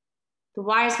 The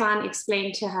wise man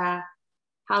explained to her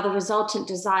how the resultant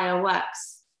desire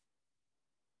works.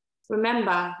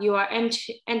 "Remember, you are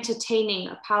entertaining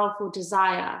a powerful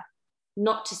desire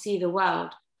not to see the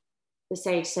world," the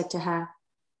sage said to her.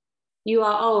 "You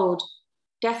are old.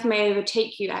 Death may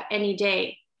overtake you at any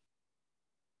day.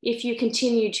 If you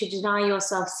continue to deny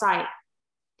yourself sight,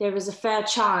 there is a fair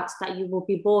chance that you will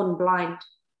be born blind."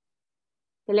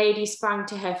 The lady sprang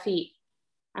to her feet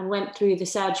and went through the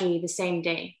surgery the same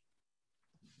day.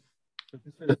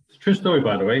 It's a true story,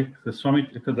 by the way. The Swami,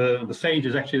 the sage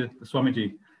is actually the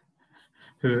Swamiji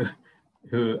who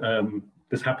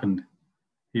this happened.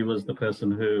 He was the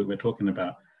person who we're talking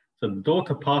about. So the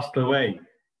daughter passed away.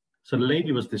 So the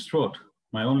lady was distraught.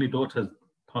 My only daughter has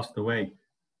passed away.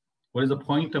 What is the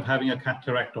point of having a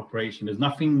cataract operation? There's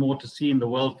nothing more to see in the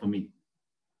world for me.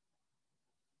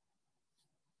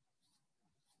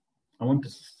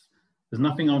 There's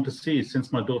nothing I want to see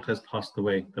since my daughter has passed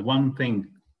away. The one thing,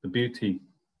 the beauty.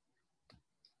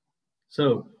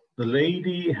 So the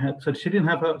lady said she didn't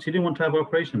want to have an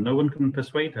operation. No one can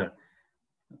persuade her.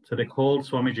 So they called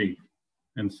Swamiji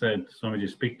and said, Swamiji,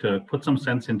 speak to her, put some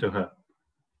sense into her.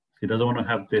 She doesn't want to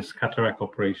have this cataract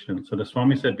operation. So the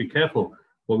Swami said, be careful,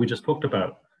 what we just talked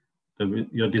about.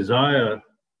 Your desire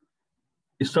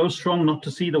is so strong not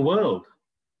to see the world.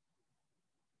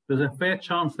 There's a fair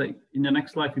chance that in your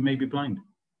next life you may be blind.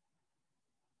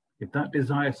 If that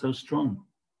desire is so strong,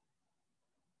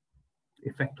 the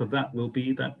effect of that will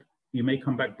be that you may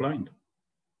come back blind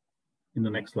in the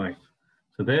next life.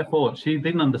 So therefore, she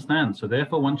didn't understand. So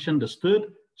therefore, once she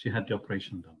understood, she had the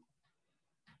operation done.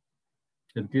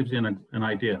 It gives you an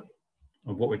idea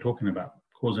of what we're talking about,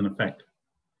 cause and effect.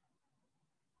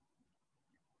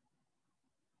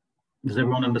 Does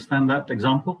everyone understand that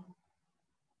example?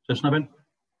 Jashnabin?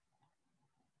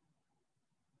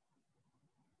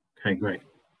 Okay, great.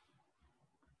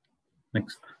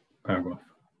 Next paragraph.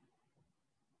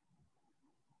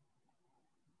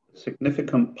 A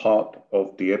significant part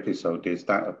of the episode is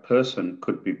that a person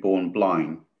could be born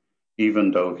blind even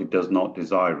though he does not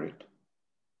desire it.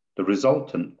 The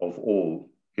resultant of all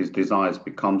his desires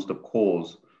becomes the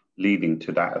cause leading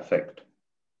to that effect.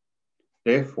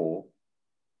 Therefore,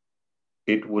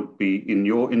 it would be in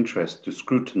your interest to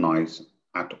scrutinize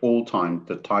at all times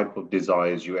the type of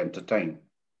desires you entertain.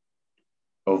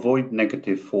 Avoid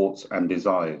negative thoughts and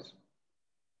desires.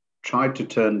 Try to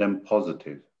turn them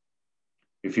positive.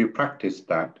 If you practice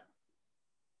that,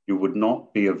 you would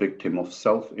not be a victim of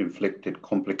self-inflicted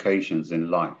complications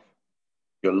in life.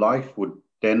 Your life would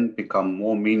then become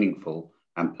more meaningful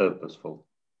and purposeful.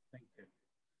 Thank you.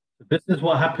 So this is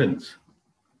what happens.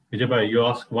 Vijay, you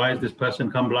ask, why has this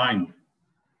person come blind?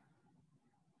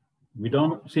 We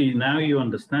don't see, now you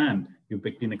understand, you've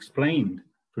been explained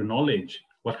through knowledge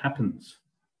what happens.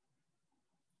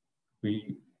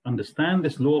 We understand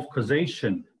this law of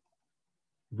causation.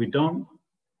 If we don't,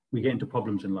 we get into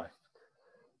problems in life.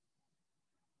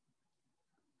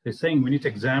 They're saying we need to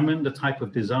examine the type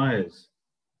of desires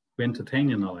we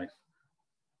entertain in our life.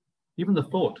 Even the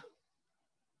thought.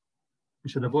 We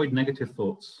should avoid negative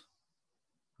thoughts,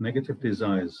 negative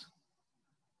desires,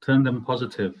 turn them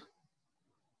positive.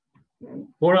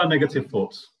 What are negative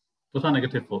thoughts? What are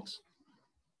negative thoughts?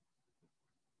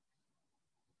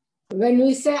 When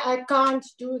we say, I can't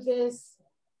do this,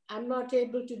 I'm not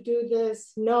able to do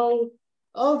this, no,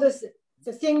 all this,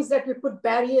 the things that we put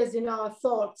barriers in our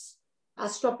thoughts are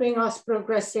stopping us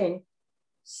progressing.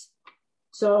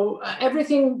 So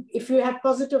everything, if you have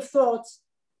positive thoughts,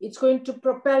 it's going to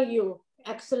propel you,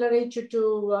 accelerate you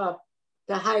to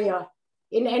the higher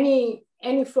in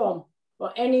any form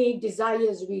or any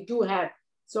desires we do have.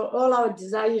 So all our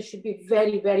desires should be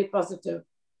very, very positive.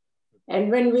 And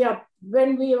when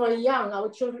we were young, our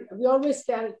children, we always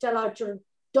tell our children,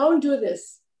 don't do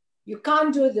this. You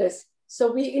can't do this.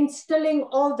 So we're instilling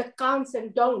all the can'ts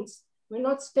and don'ts. We're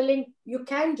not instilling, you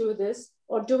can do this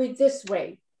or do it this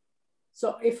way.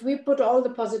 So if we put all the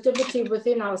positivity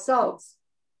within ourselves,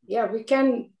 yeah, we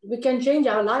can change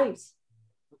our lives.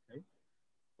 Okay.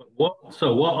 But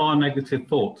what are negative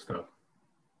thoughts though?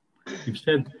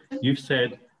 You've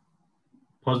said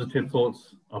positive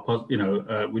thoughts are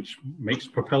which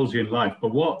propels you in life.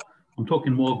 But what I'm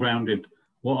talking more grounded.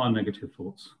 What are negative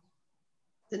thoughts?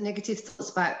 The negative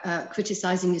thoughts about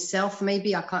criticizing yourself.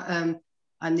 Maybe I can't.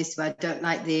 I'm this way. I don't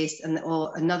like this,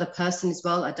 or another person as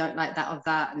well. I don't like that or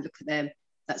that, and look at them.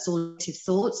 That's all negative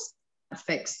thoughts.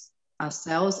 Affects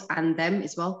ourselves and them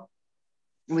as well.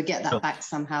 And we get that back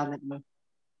somehow.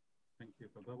 Thank you.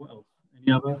 What else?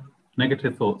 Any other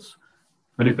negative thoughts?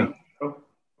 Vanita.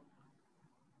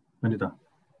 Vanita.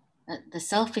 The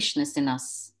selfishness in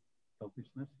us.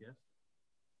 Selfishness, yes.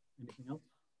 Anything else?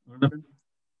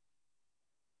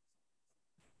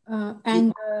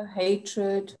 Anger,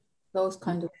 hatred, those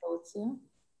kind of thoughts, yeah?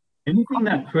 Anything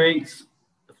that creates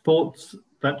thoughts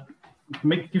that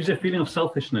gives you a feeling of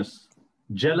selfishness,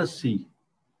 jealousy,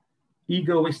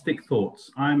 egoistic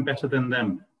thoughts, I'm better than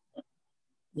them.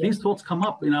 Yeah. These thoughts come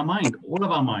up in our mind, all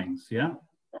of our minds, yeah?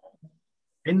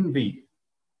 Envy.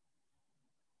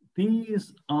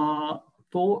 These are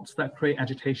thoughts that create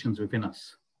agitations within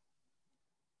us.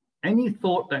 Any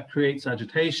thought that creates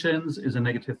agitations is a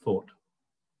negative thought.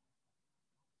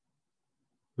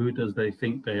 Who does they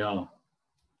think they are?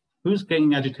 Who's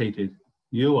getting agitated?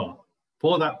 You are,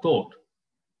 for that thought.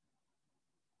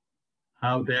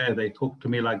 How dare they talk to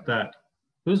me like that?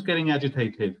 Who's getting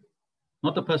agitated?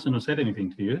 not the person who said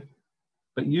anything to you,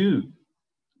 but you,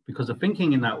 because of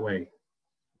thinking in that way.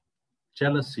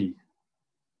 Jealousy.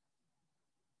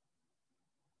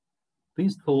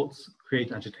 These thoughts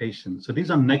create agitation. So these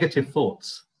are negative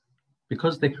thoughts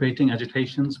because they're creating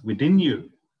agitations within you.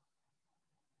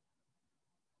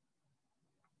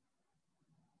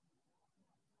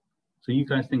 So you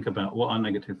guys think about what are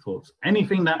negative thoughts.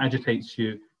 Anything that agitates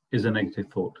you is a negative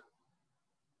thought.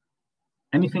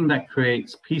 Anything that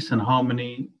creates peace and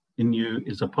harmony in you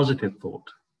is a positive thought.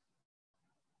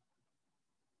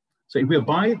 So if we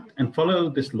abide and follow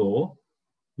this law,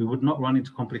 we would not run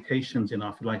into complications in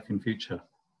our life in future.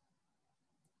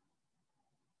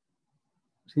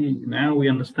 See, now we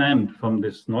understand from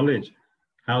this knowledge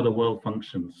how the world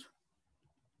functions.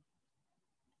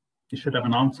 You should have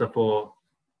an answer for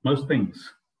most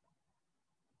things.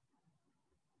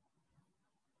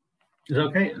 Is it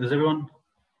okay? Does everyone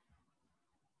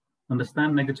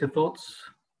understand negative thoughts?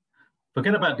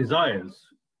 Forget about desires.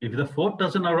 If the thought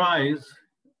doesn't arise,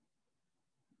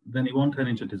 then it won't turn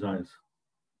into desires.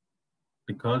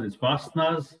 Because it's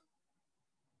vasanas,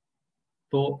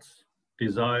 thoughts,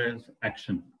 desires,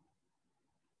 action.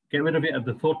 Get rid of it at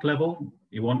the thought level,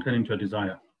 it won't turn into a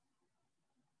desire.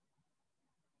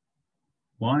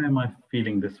 Why am I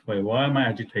feeling this way? Why am I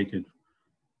agitated?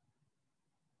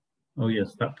 Oh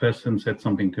yes, that person said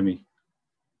something to me.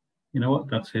 You know what?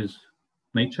 That's his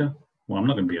nature. Well, I'm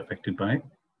not going to be affected by it.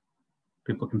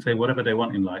 People can say whatever they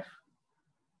want in life.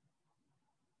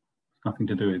 It's nothing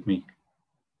to do with me.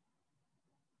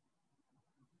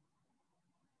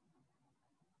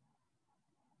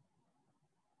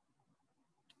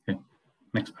 Okay,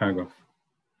 next paragraph.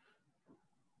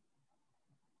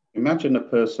 Imagine a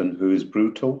person who is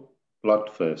brutal,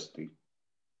 bloodthirsty.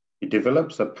 He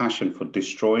develops a passion for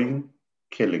destroying,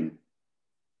 killing.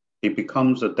 He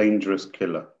becomes a dangerous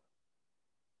killer.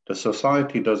 The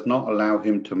society does not allow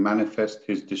him to manifest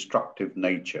his destructive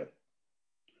nature.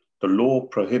 The law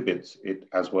prohibits it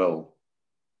as well.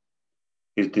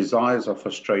 His desires are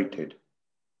frustrated.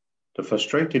 The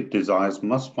frustrated desires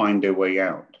must find their way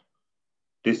out.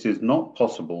 This is not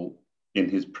possible in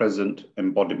his present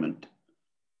environment.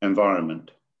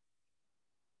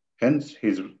 Hence,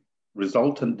 his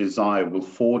resultant desire will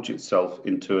forge itself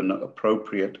into an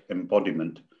appropriate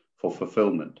embodiment for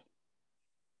fulfillment.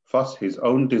 Thus, his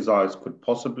own desires could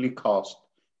possibly cast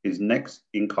his next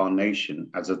incarnation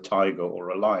as a tiger or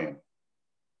a lion,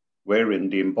 wherein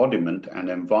the embodiment and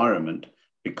environment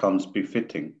becomes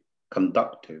befitting,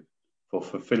 conductive for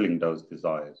fulfilling those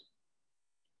desires.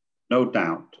 No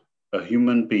doubt, a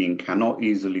human being cannot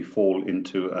easily fall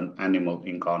into an animal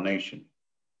incarnation.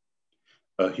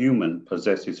 A human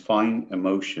possesses fine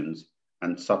emotions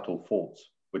and subtle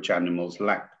thoughts, which animals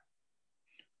lack.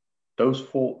 Those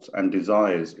thoughts and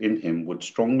desires in him would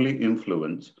strongly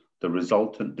influence the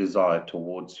resultant desire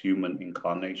towards human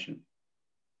incarnation.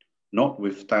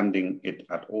 Notwithstanding it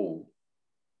at all,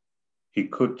 he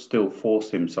could still force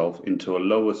himself into a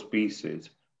lower species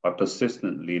by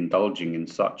persistently indulging in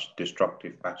such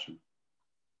destructive passion.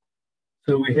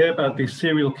 So we hear about these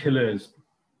serial killers,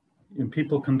 in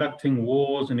people conducting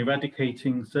wars and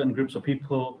eradicating certain groups of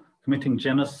people, committing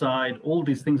genocide. All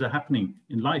these things are happening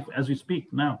in life as we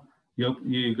speak now.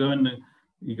 You go into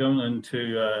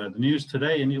the news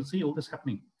today and you'll see all this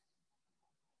happening.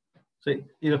 So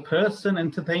if a person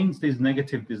entertains these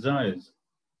negative desires,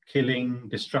 killing,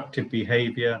 destructive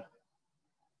behavior,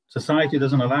 society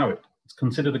doesn't allow it. It's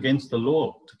considered against the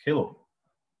law to kill.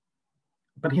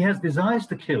 But he has desires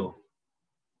to kill.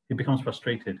 He becomes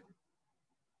frustrated.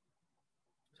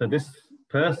 So this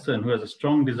person who has a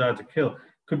strong desire to kill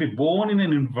could be born in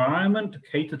an environment to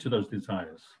cater to those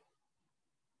desires.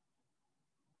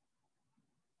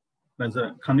 As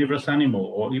a carnivorous animal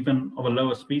or even of a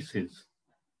lower species.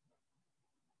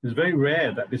 It's very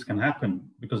rare that this can happen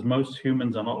because most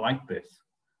humans are not like this.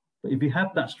 But if you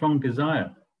have that strong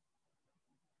desire,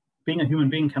 being a human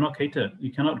being cannot cater,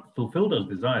 you cannot fulfill those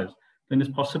desires, then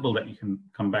it's possible that you can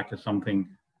come back as something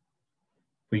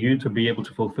for you to be able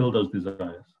to fulfill those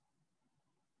desires.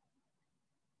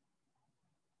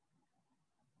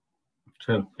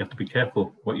 So you have to be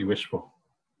careful what you wish for.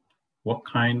 What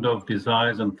kind of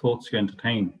desires and thoughts you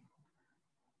entertain,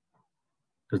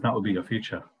 because that will be your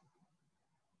future.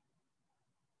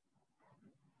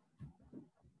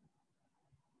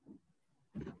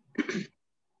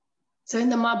 So in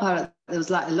the Mahabharata, there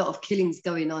was like a lot of killings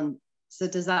going on. So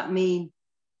does that mean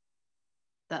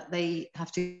that they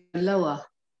have to lower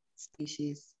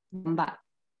species, come back?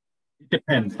 It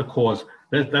depends, the cause.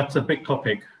 That's a big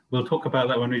topic. We'll talk about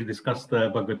that when we discuss the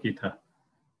Bhagavad Gita.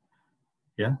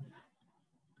 Yeah?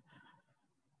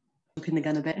 In the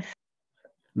gun a bit.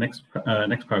 Next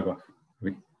paragraph.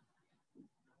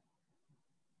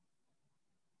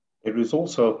 There is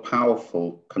also a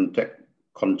powerful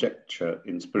conjecture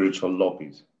in spiritual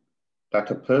lobbies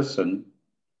that a person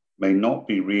may not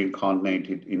be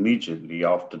reincarnated immediately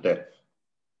after death,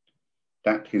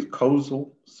 that his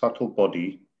causal, subtle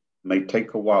body may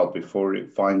take a while before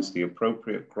it finds the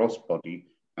appropriate gross body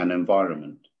and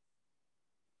environment.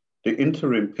 The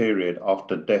interim period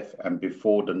after death and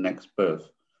before the next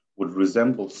birth would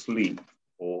resemble sleep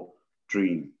or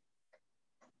dream.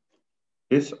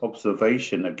 This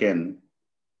observation again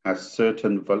has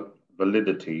certain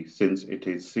validity since it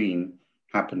is seen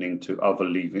happening to other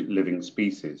living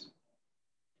species.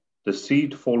 The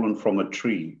seed fallen from a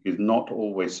tree is not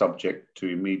always subject to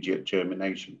immediate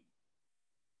germination.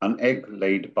 An egg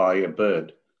laid by a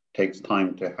bird takes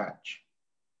time to hatch.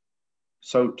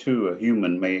 So too a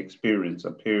human may experience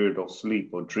a period of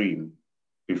sleep or dream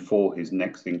before his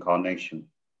next incarnation.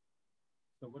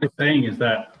 So what it's saying is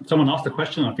that someone asked a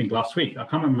question, I think last week, I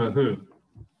can't remember who.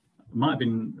 It might have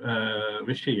been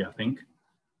Rishi, I think.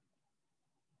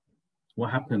 What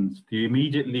happens? Do you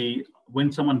immediately,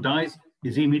 when someone dies,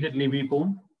 is he immediately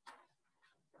reborn?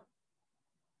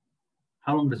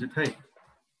 How long does it take?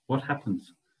 What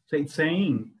happens? So it's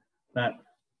saying that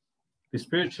the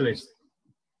spiritualists,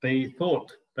 they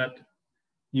thought that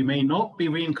you may not be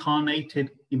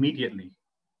reincarnated immediately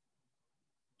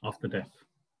after death.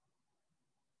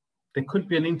 There could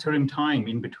be an interim time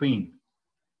in between.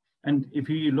 And if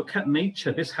you look at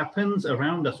nature, this happens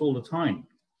around us all the time.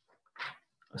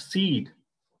 A seed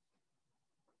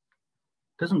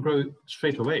doesn't grow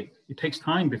straight away. It takes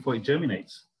time before it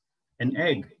germinates. An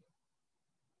egg,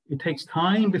 it takes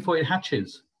time before it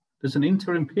hatches. There's an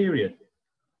interim period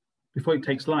before it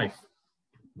takes life.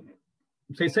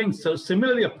 So it's saying, so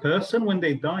similarly, a person, when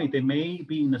they die, they may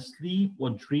be in a sleep or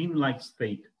dream-like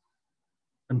state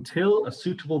until a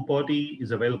suitable body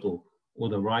is available or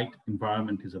the right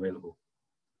environment is available.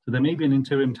 So there may be an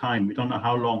interim time. We don't know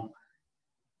how long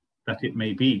that it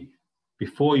may be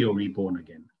before you're reborn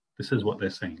again. This is what they're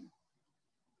saying.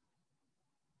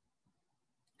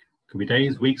 Could be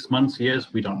days, weeks, months,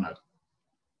 years, we don't know.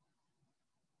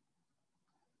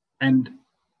 And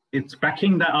it's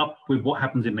backing that up with what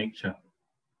happens in nature.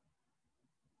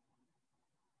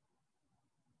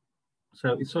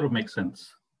 So it sort of makes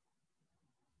sense.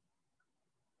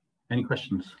 Any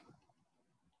questions?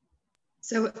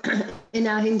 So in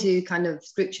our Hindu kind of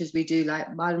scriptures, we do like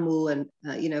Balmu and,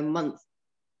 month.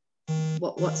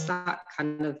 What's that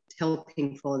kind of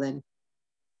helping for then?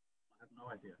 I have no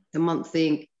idea. The month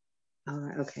thing. All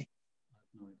right, okay. I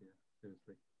have no idea,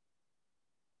 seriously.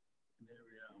 An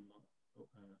area I'm not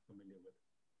familiar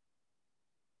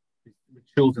with.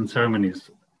 Rituals and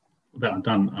ceremonies that are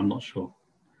done, I'm not sure.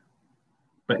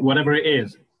 But whatever it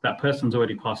is, that person's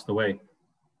already passed away.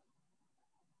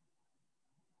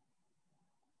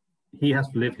 He has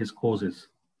to live his causes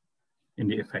in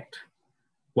the effect.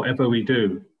 Whatever we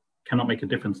do cannot make a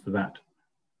difference to that.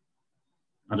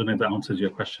 I don't know if that answers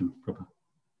your question, Prabha.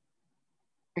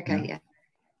 Okay, yeah.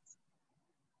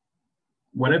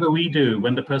 Whatever we do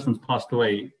when the person's passed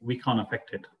away, we can't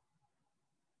affect it.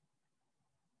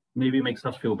 Maybe it makes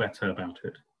us feel better about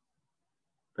it,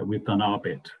 that we've done our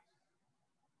bit.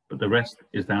 But the rest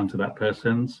is down to that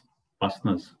person's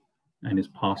vasanas and his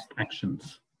past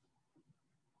actions.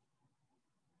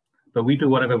 But we do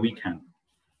whatever we can.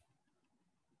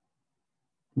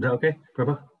 Is that okay,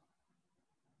 Prabha?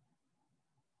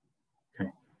 Okay.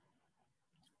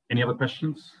 Any other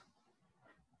questions?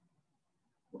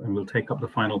 And we'll take up the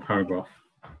final paragraph.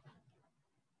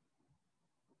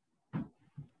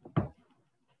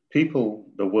 People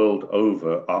the world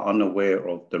over are unaware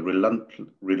of the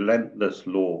relentless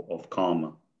law of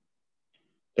karma.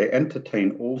 They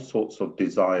entertain all sorts of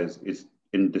desires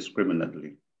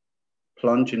indiscriminately,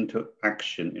 plunge into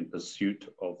action in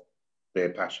pursuit of their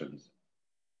passions,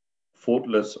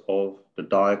 thoughtless of the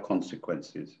dire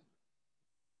consequences,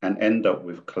 and end up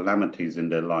with calamities in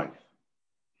their life.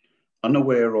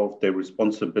 Unaware of their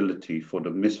responsibility for the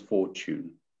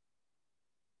misfortune,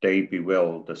 they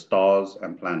bewail the stars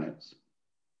and planets,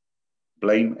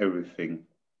 blame everything,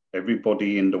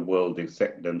 everybody in the world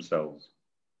except themselves.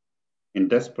 In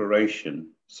desperation,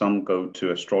 some go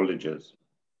to astrologers,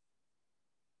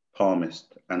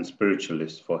 palmists, and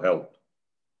spiritualists for help.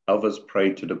 Others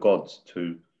pray to the gods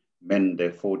to mend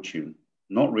their fortune,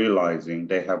 not realizing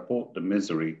they have brought the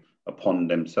misery upon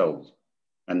themselves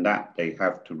and that they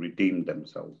have to redeem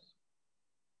themselves.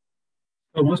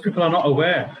 Well, most people are not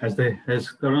aware, as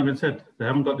Dharanvir said, they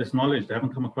haven't got this knowledge, they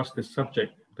haven't come across this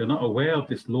subject, they're not aware of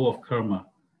this law of karma.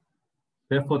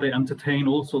 Therefore, they entertain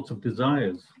all sorts of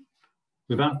desires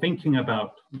without thinking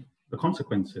about the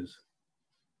consequences.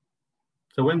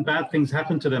 So when bad things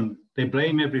happen to them, they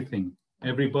blame everything,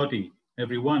 everybody,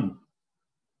 everyone.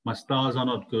 My stars are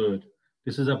not good.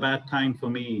 This is a bad time for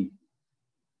me.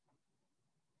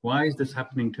 Why is this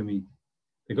happening to me?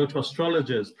 They go to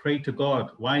astrologers, pray to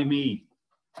God. Why me?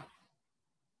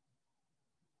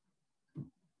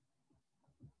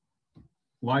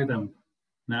 Why them?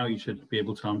 Now you should be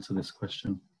able to answer this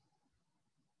question.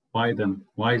 Why them?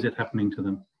 Why is it happening to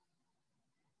them?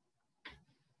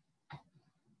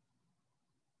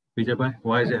 Vijay Bhai,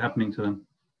 why is it happening to them?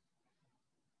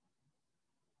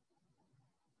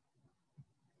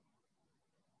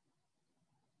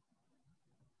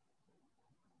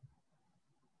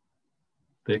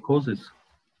 Their causes,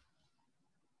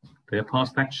 their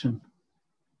past action.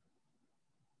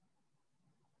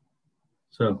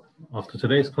 So after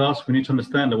today's class, we need to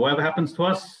understand that whatever happens to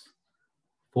us,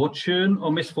 fortune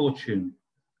or misfortune,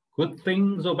 good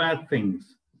things or bad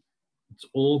things, it's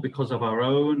all because of our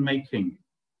own making,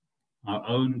 our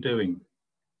own doing,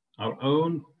 our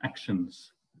own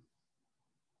actions.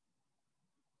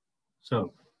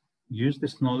 So use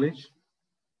this knowledge,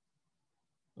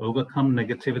 overcome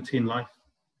negativity in life.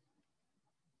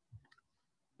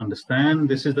 Understand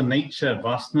this is the nature,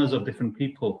 vastness of different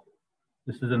people.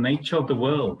 This is the nature of the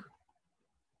world.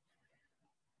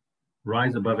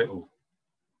 Rise above it all.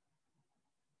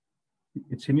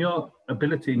 It's in your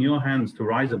ability, in your hands to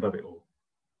rise above it all.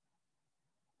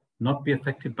 Not be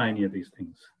affected by any of these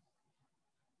things.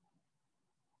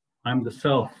 I'm the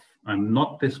self. I'm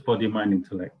not this body, mind,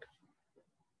 intellect.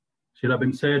 Srila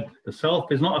Bin said, the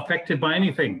self is not affected by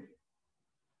anything.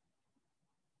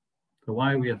 So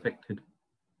why are we affected?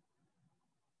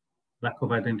 Lack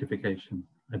of identification.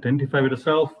 Identify with the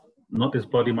self, not this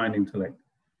body, mind, intellect.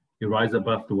 You rise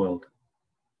above the world.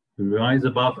 You rise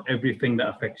above everything that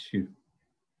affects you.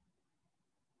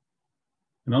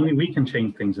 And only we can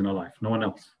change things in our life, no one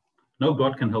else. No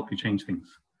God can help you change things.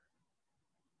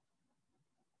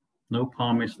 No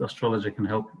palmist astrologer can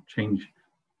help change.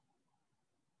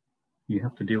 You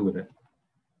have to deal with it.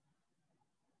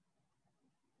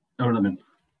 Arunabin.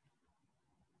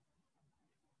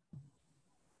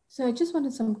 So I just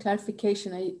wanted some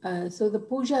clarification. So the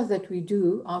pujas that we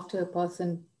do after a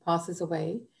person passes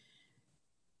away,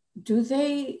 do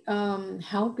they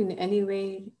help in any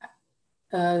way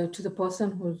to the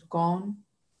person who's gone?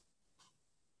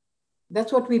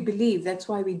 That's what we believe. That's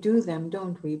why we do them,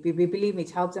 don't we? We believe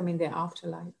it helps them in their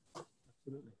afterlife.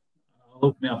 Absolutely. I'll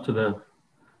open it up to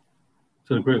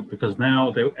the group because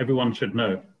now everyone should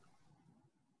know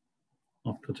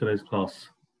after today's class.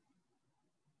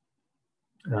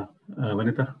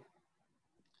 Vanita?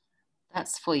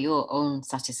 That's for your own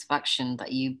satisfaction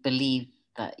that you believe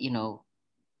that, you know,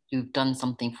 you've done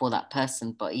something for that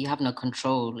person, but you have no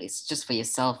control. It's just for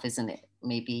yourself, isn't it?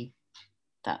 Maybe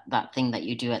that thing that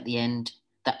you do at the end,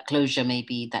 that closure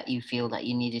maybe that you feel that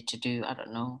you needed to do, I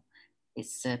don't know.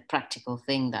 It's a practical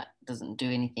thing that doesn't do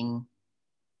anything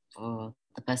for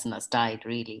the person that's died,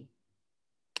 really.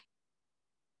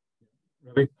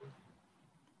 Ravi?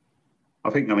 I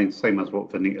think, same as what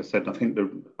Vanita said, I think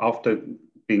after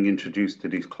being introduced to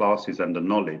these classes and the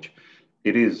knowledge,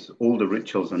 it is all the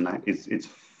rituals and that it's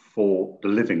for the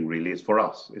living, really. It's for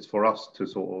us. It's for us to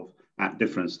sort of, at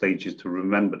different stages, to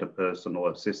remember the person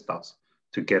or assist us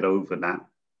to get over that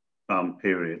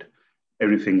period.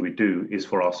 Everything we do is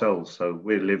for ourselves. So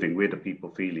we're living, we're the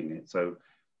people feeling it. So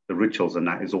the rituals and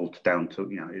that is all down to,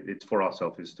 you know, it's for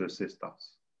ourselves, it's to assist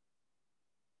us.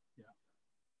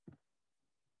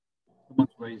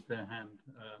 Someone's raised their hand.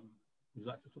 Would you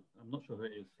like to talk? I'm not sure who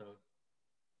it is. So,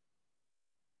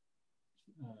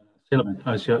 Silaman,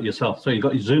 it's yourself. So you've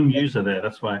got your Zoom user there.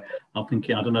 That's why I'm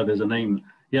thinking. I don't know. There's a name.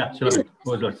 Yeah, Silaman,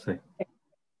 what would you like to say?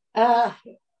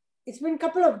 It's been a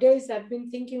couple of days. I've been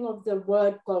thinking of the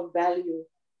word called value,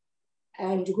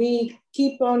 and we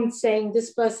keep on saying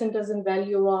this person doesn't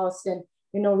value us, and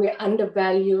we're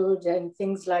undervalued and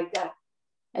things like that.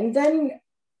 And then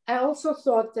I also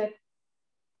thought that,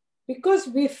 because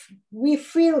we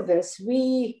feel this,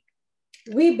 we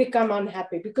become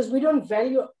unhappy because we don't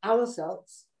value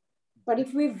ourselves. But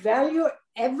if we value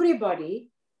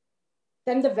everybody,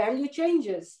 then the value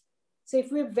changes. So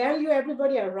if we value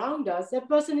everybody around us, that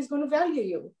person is going to value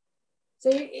you. So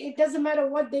it doesn't matter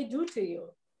what they do to you,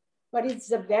 but it's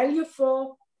the value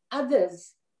for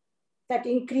others that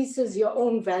increases your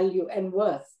own value and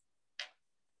worth.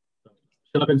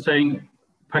 I've been saying,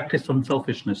 practice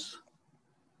unselfishness.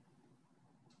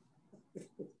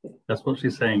 That's what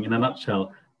she's saying in a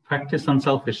nutshell. Practice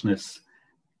unselfishness.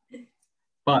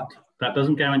 But that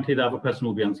doesn't guarantee the other person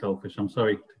will be unselfish. I'm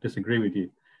sorry to disagree with you.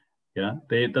 Yeah,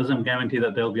 it doesn't guarantee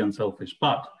that they'll be unselfish,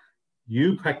 but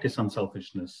you practice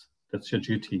unselfishness. That's your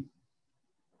duty.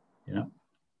 Yeah,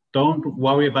 don't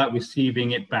worry about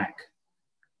receiving it back,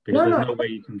 because there's no way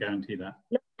you can guarantee that.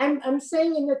 I'm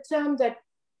saying in the term that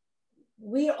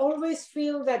we always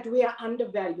feel that we are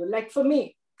undervalued. Like for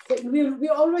me, we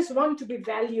always want to be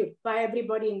valued by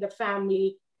everybody in the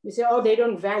family. We say, oh, they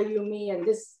don't value me, and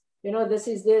this, you know, this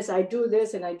is this, I do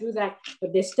this and I do that,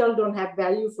 but they still don't have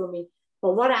value for me.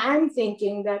 But what I'm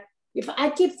thinking, that if I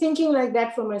keep thinking like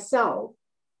that for myself,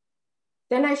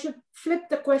 then I should flip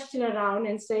the question around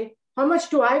and say, how much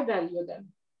do I value them?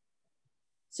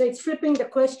 So it's flipping the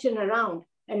question around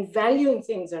and valuing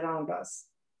things around us.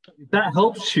 That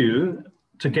helps you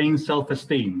to gain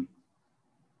self-esteem.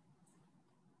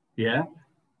 Yeah,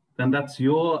 then that's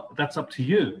up to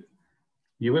you.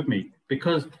 You with me?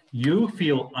 Because you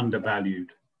feel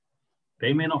undervalued.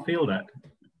 They may not feel that.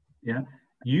 Yeah,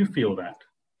 you feel that.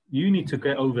 You need to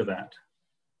get over that.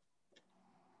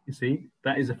 You see,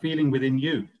 that is a feeling within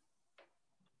you.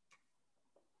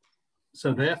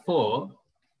 So therefore,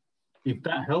 if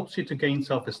that helps you to gain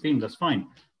self-esteem, that's fine.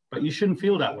 But you shouldn't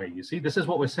feel that way. You see, this is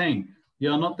what we're saying.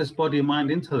 You're not this body, mind,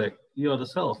 intellect. You're the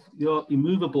self. You're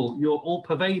immovable. You're all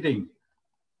pervading.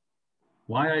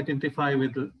 Why identify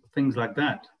with things like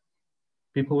that?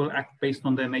 People will act based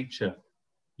on their nature.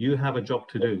 You have a job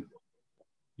to do.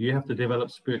 You have to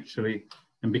develop spiritually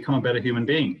and become a better human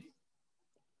being.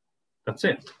 That's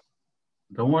it.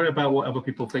 Don't worry about what other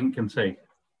people think and say.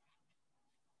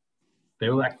 They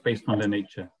will act based on their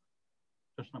nature.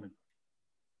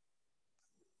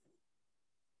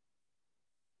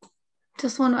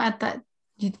 Just want to add that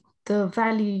the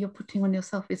value you're putting on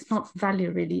yourself is not value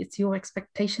really, it's your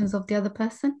expectations of the other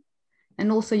person.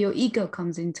 And also your ego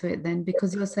comes into it then,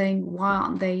 because you're saying, why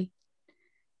aren't they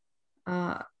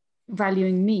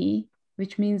valuing me?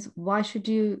 Which means, why should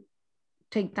you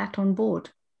take that on board?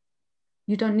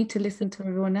 You don't need to listen to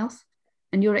everyone else.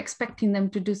 And you're expecting them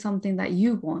to do something that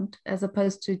you want, as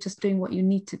opposed to just doing what you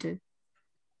need to do.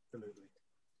 Absolutely.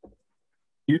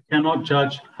 You cannot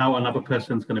judge how another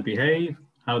person's going to behave,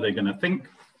 how they're going to think,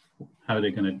 what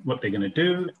they're going to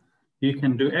do. You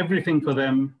can do everything for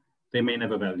them. They may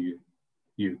never value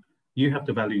you. You have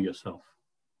to value yourself.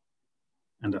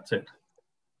 And that's it.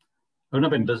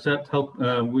 Onabin, does that help?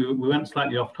 We went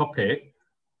slightly off topic,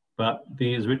 but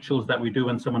these rituals that we do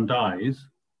when someone dies,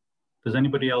 does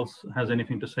anybody else has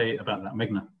anything to say about that?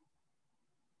 Meghna?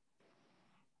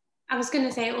 I was going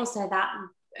to say also that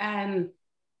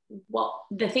what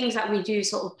the things that we do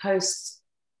sort of post,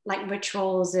 like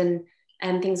rituals and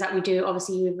things that we do,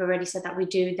 obviously you've already said that we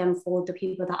do them for the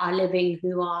people that are living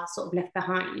who are sort of left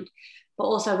behind, but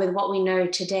also with what we know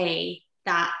today,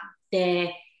 that there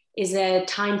is a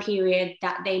time period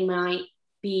that they might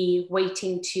be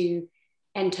waiting to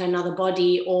enter another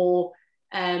body, or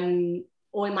it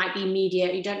might be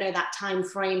immediate. You don't know that time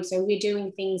frame. So we're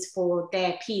doing things for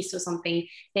their peace or something.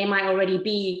 They might already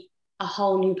be a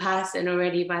whole new person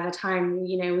already by the time,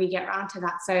 you know, we get around to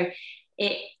that. So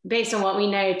it, based on what we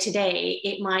know today,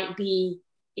 it might be,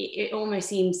 it almost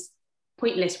seems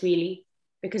pointless really,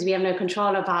 because we have no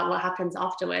control about what happens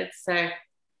afterwards. So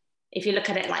if you look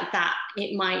at it like that,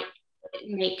 it might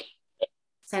make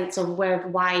sense of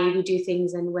why we do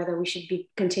things and whether we should be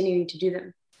continuing to do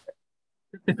them.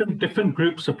 Different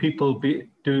groups of people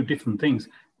do different things.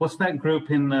 What's that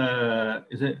group in,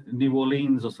 is it New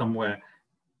Orleans or somewhere?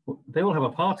 They all have a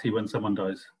party when someone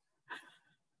dies.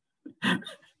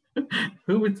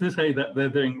 Who would say that they're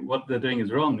doing what they're doing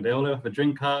is wrong? They all have a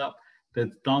drink up,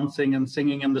 they're dancing and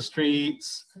singing in the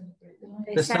streets.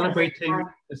 They're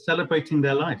celebrating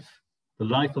their life, the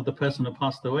life of the person who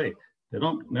passed away. They're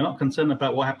not concerned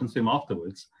about what happens to him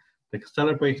afterwards. They're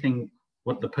celebrating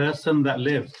what the person that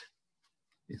lived.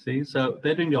 You see, so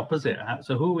they're doing the opposite.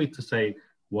 So who are we to say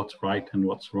what's right and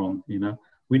what's wrong? You know,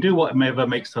 we do whatever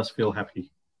makes us feel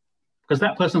happy, because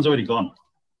that person's already gone.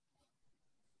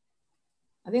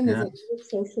 I think there's a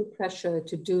social pressure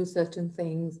to do certain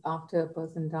things after a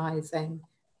person dies, and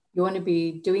you want to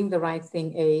be doing the right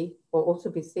thing, or also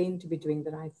be seen to be doing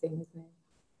the right thing, isn't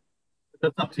it?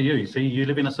 That's up to you. You see, you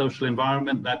live in a social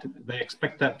environment that they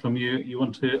expect that from you. You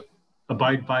want to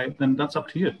abide by it, then that's up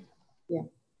to you. Yeah.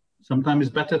 Sometimes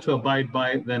it's better to abide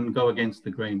by it than go against the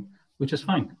grain, which is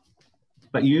fine.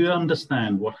 But you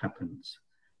understand what happens.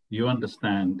 You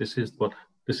understand this is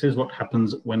what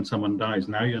happens when someone dies.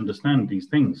 Now you understand these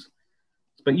things.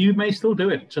 But you may still do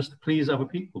it just to please other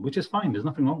people, which is fine. There's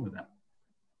nothing wrong with that.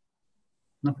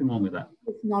 Nothing wrong with that.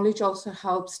 This knowledge also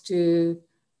helps to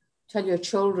tell your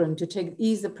children to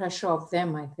ease the pressure off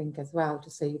them, I think, as well, to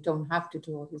say you don't have to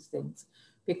do all these things.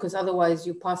 because otherwise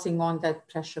you're passing on that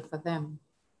pressure for them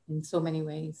in so many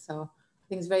ways. So I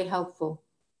think it's very helpful.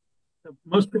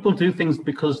 Most people do things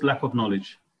because lack of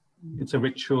knowledge. It's a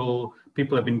ritual,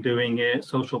 people have been doing it,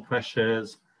 social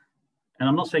pressures. And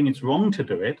I'm not saying it's wrong to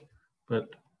do it, but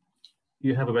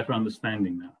you have a better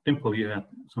understanding now. Dimple, you have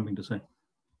something to say. I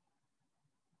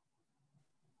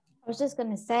was just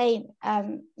going to say,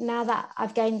 now that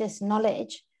I've gained this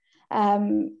knowledge,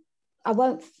 I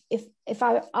won't, if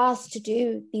I'm asked to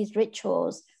do these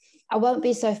rituals, I won't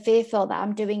be so fearful that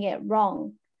I'm doing it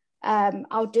wrong.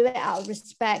 I'll do it out of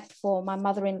respect for my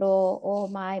mother-in-law or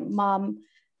my mum,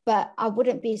 but I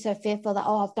wouldn't be so fearful that,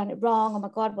 oh, I've done it wrong. Oh my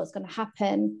God, what's going to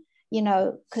happen? You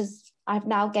know, because I've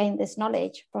now gained this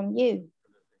knowledge from you.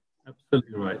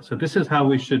 Absolutely right. So this is how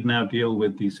we should now deal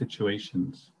with these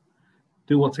situations.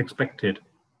 Do what's expected.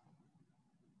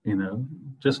 You know,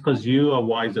 just because you are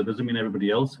wiser doesn't mean everybody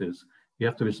else is. You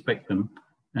have to respect them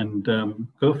and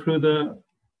go through the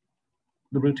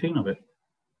routine of it.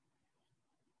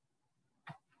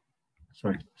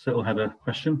 Sorry, Cyril had a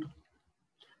question.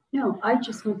 No, I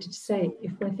just wanted to say,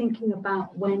 if we're thinking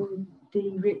about when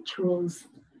the rituals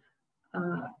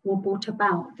were brought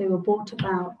about, they were brought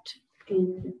about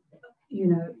in, you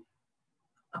know,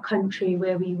 a country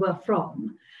where we were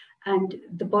from, and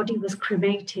the body was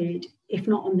cremated, if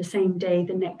not on the same day,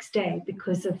 the next day,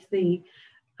 because of the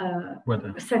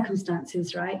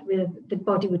circumstances, right, where the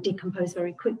body would decompose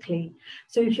very quickly.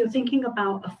 So if you're thinking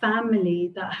about a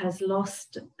family that has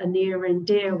lost a near and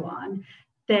dear one,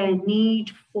 their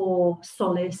need for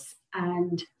solace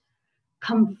and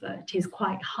comfort is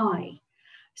quite high.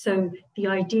 So the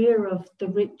idea of the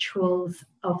rituals,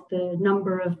 of the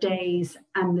number of days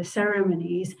and the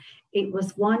ceremonies, it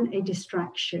was one, a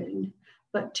distraction,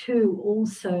 but two,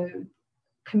 also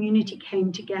community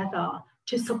came together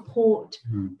to support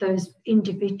those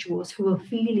individuals who are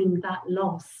feeling that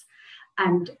loss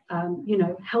and, you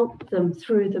know, help them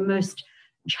through the most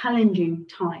challenging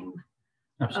time.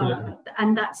 Absolutely.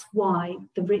 And that's why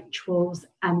the rituals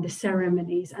and the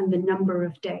ceremonies and the number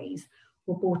of days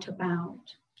were brought about.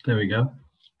 There we go.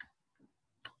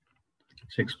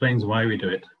 She explains why we do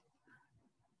it.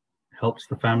 Helps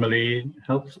the family,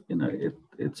 helps, you know,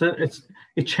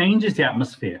 it changes the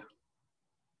atmosphere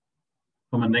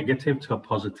from a negative to a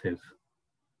positive.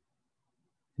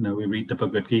 You know, we read the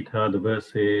Bhagavad Gita, the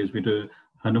verses, we do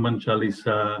Hanuman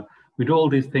Chalisa, we do all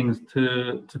these things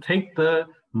to take the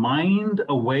mind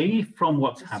away from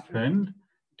what's happened,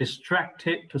 distract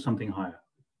it to something higher.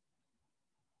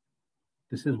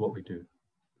 This is what we do.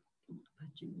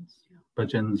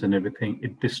 Bhajans and everything.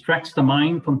 It distracts the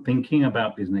mind from thinking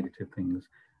about these negative things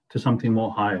to something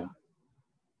more higher.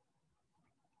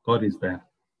 God is there.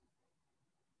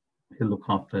 He'll look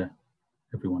after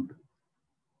everyone.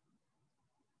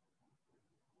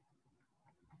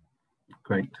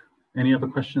 Great. Any other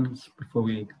questions before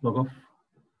we log off?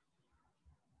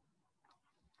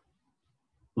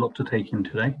 A lot to take in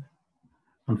today.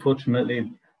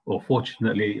 Unfortunately, or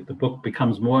fortunately, the book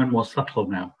becomes more and more subtle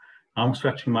now. I'm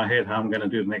scratching my head how I'm going to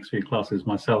do the next few classes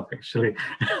myself, actually.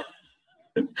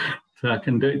 So I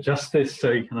can do it justice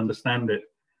so you can understand it,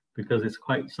 because it's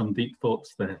quite some deep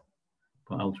thoughts there,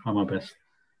 but I'll try my best.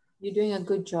 You're doing a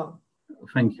good job.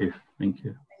 Thank you. Thank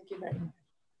you. Thank you very much.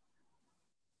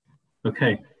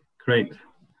 Okay, great.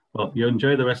 Well, you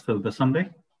enjoy the rest of the Sunday.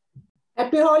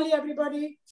 Happy Holi, everybody.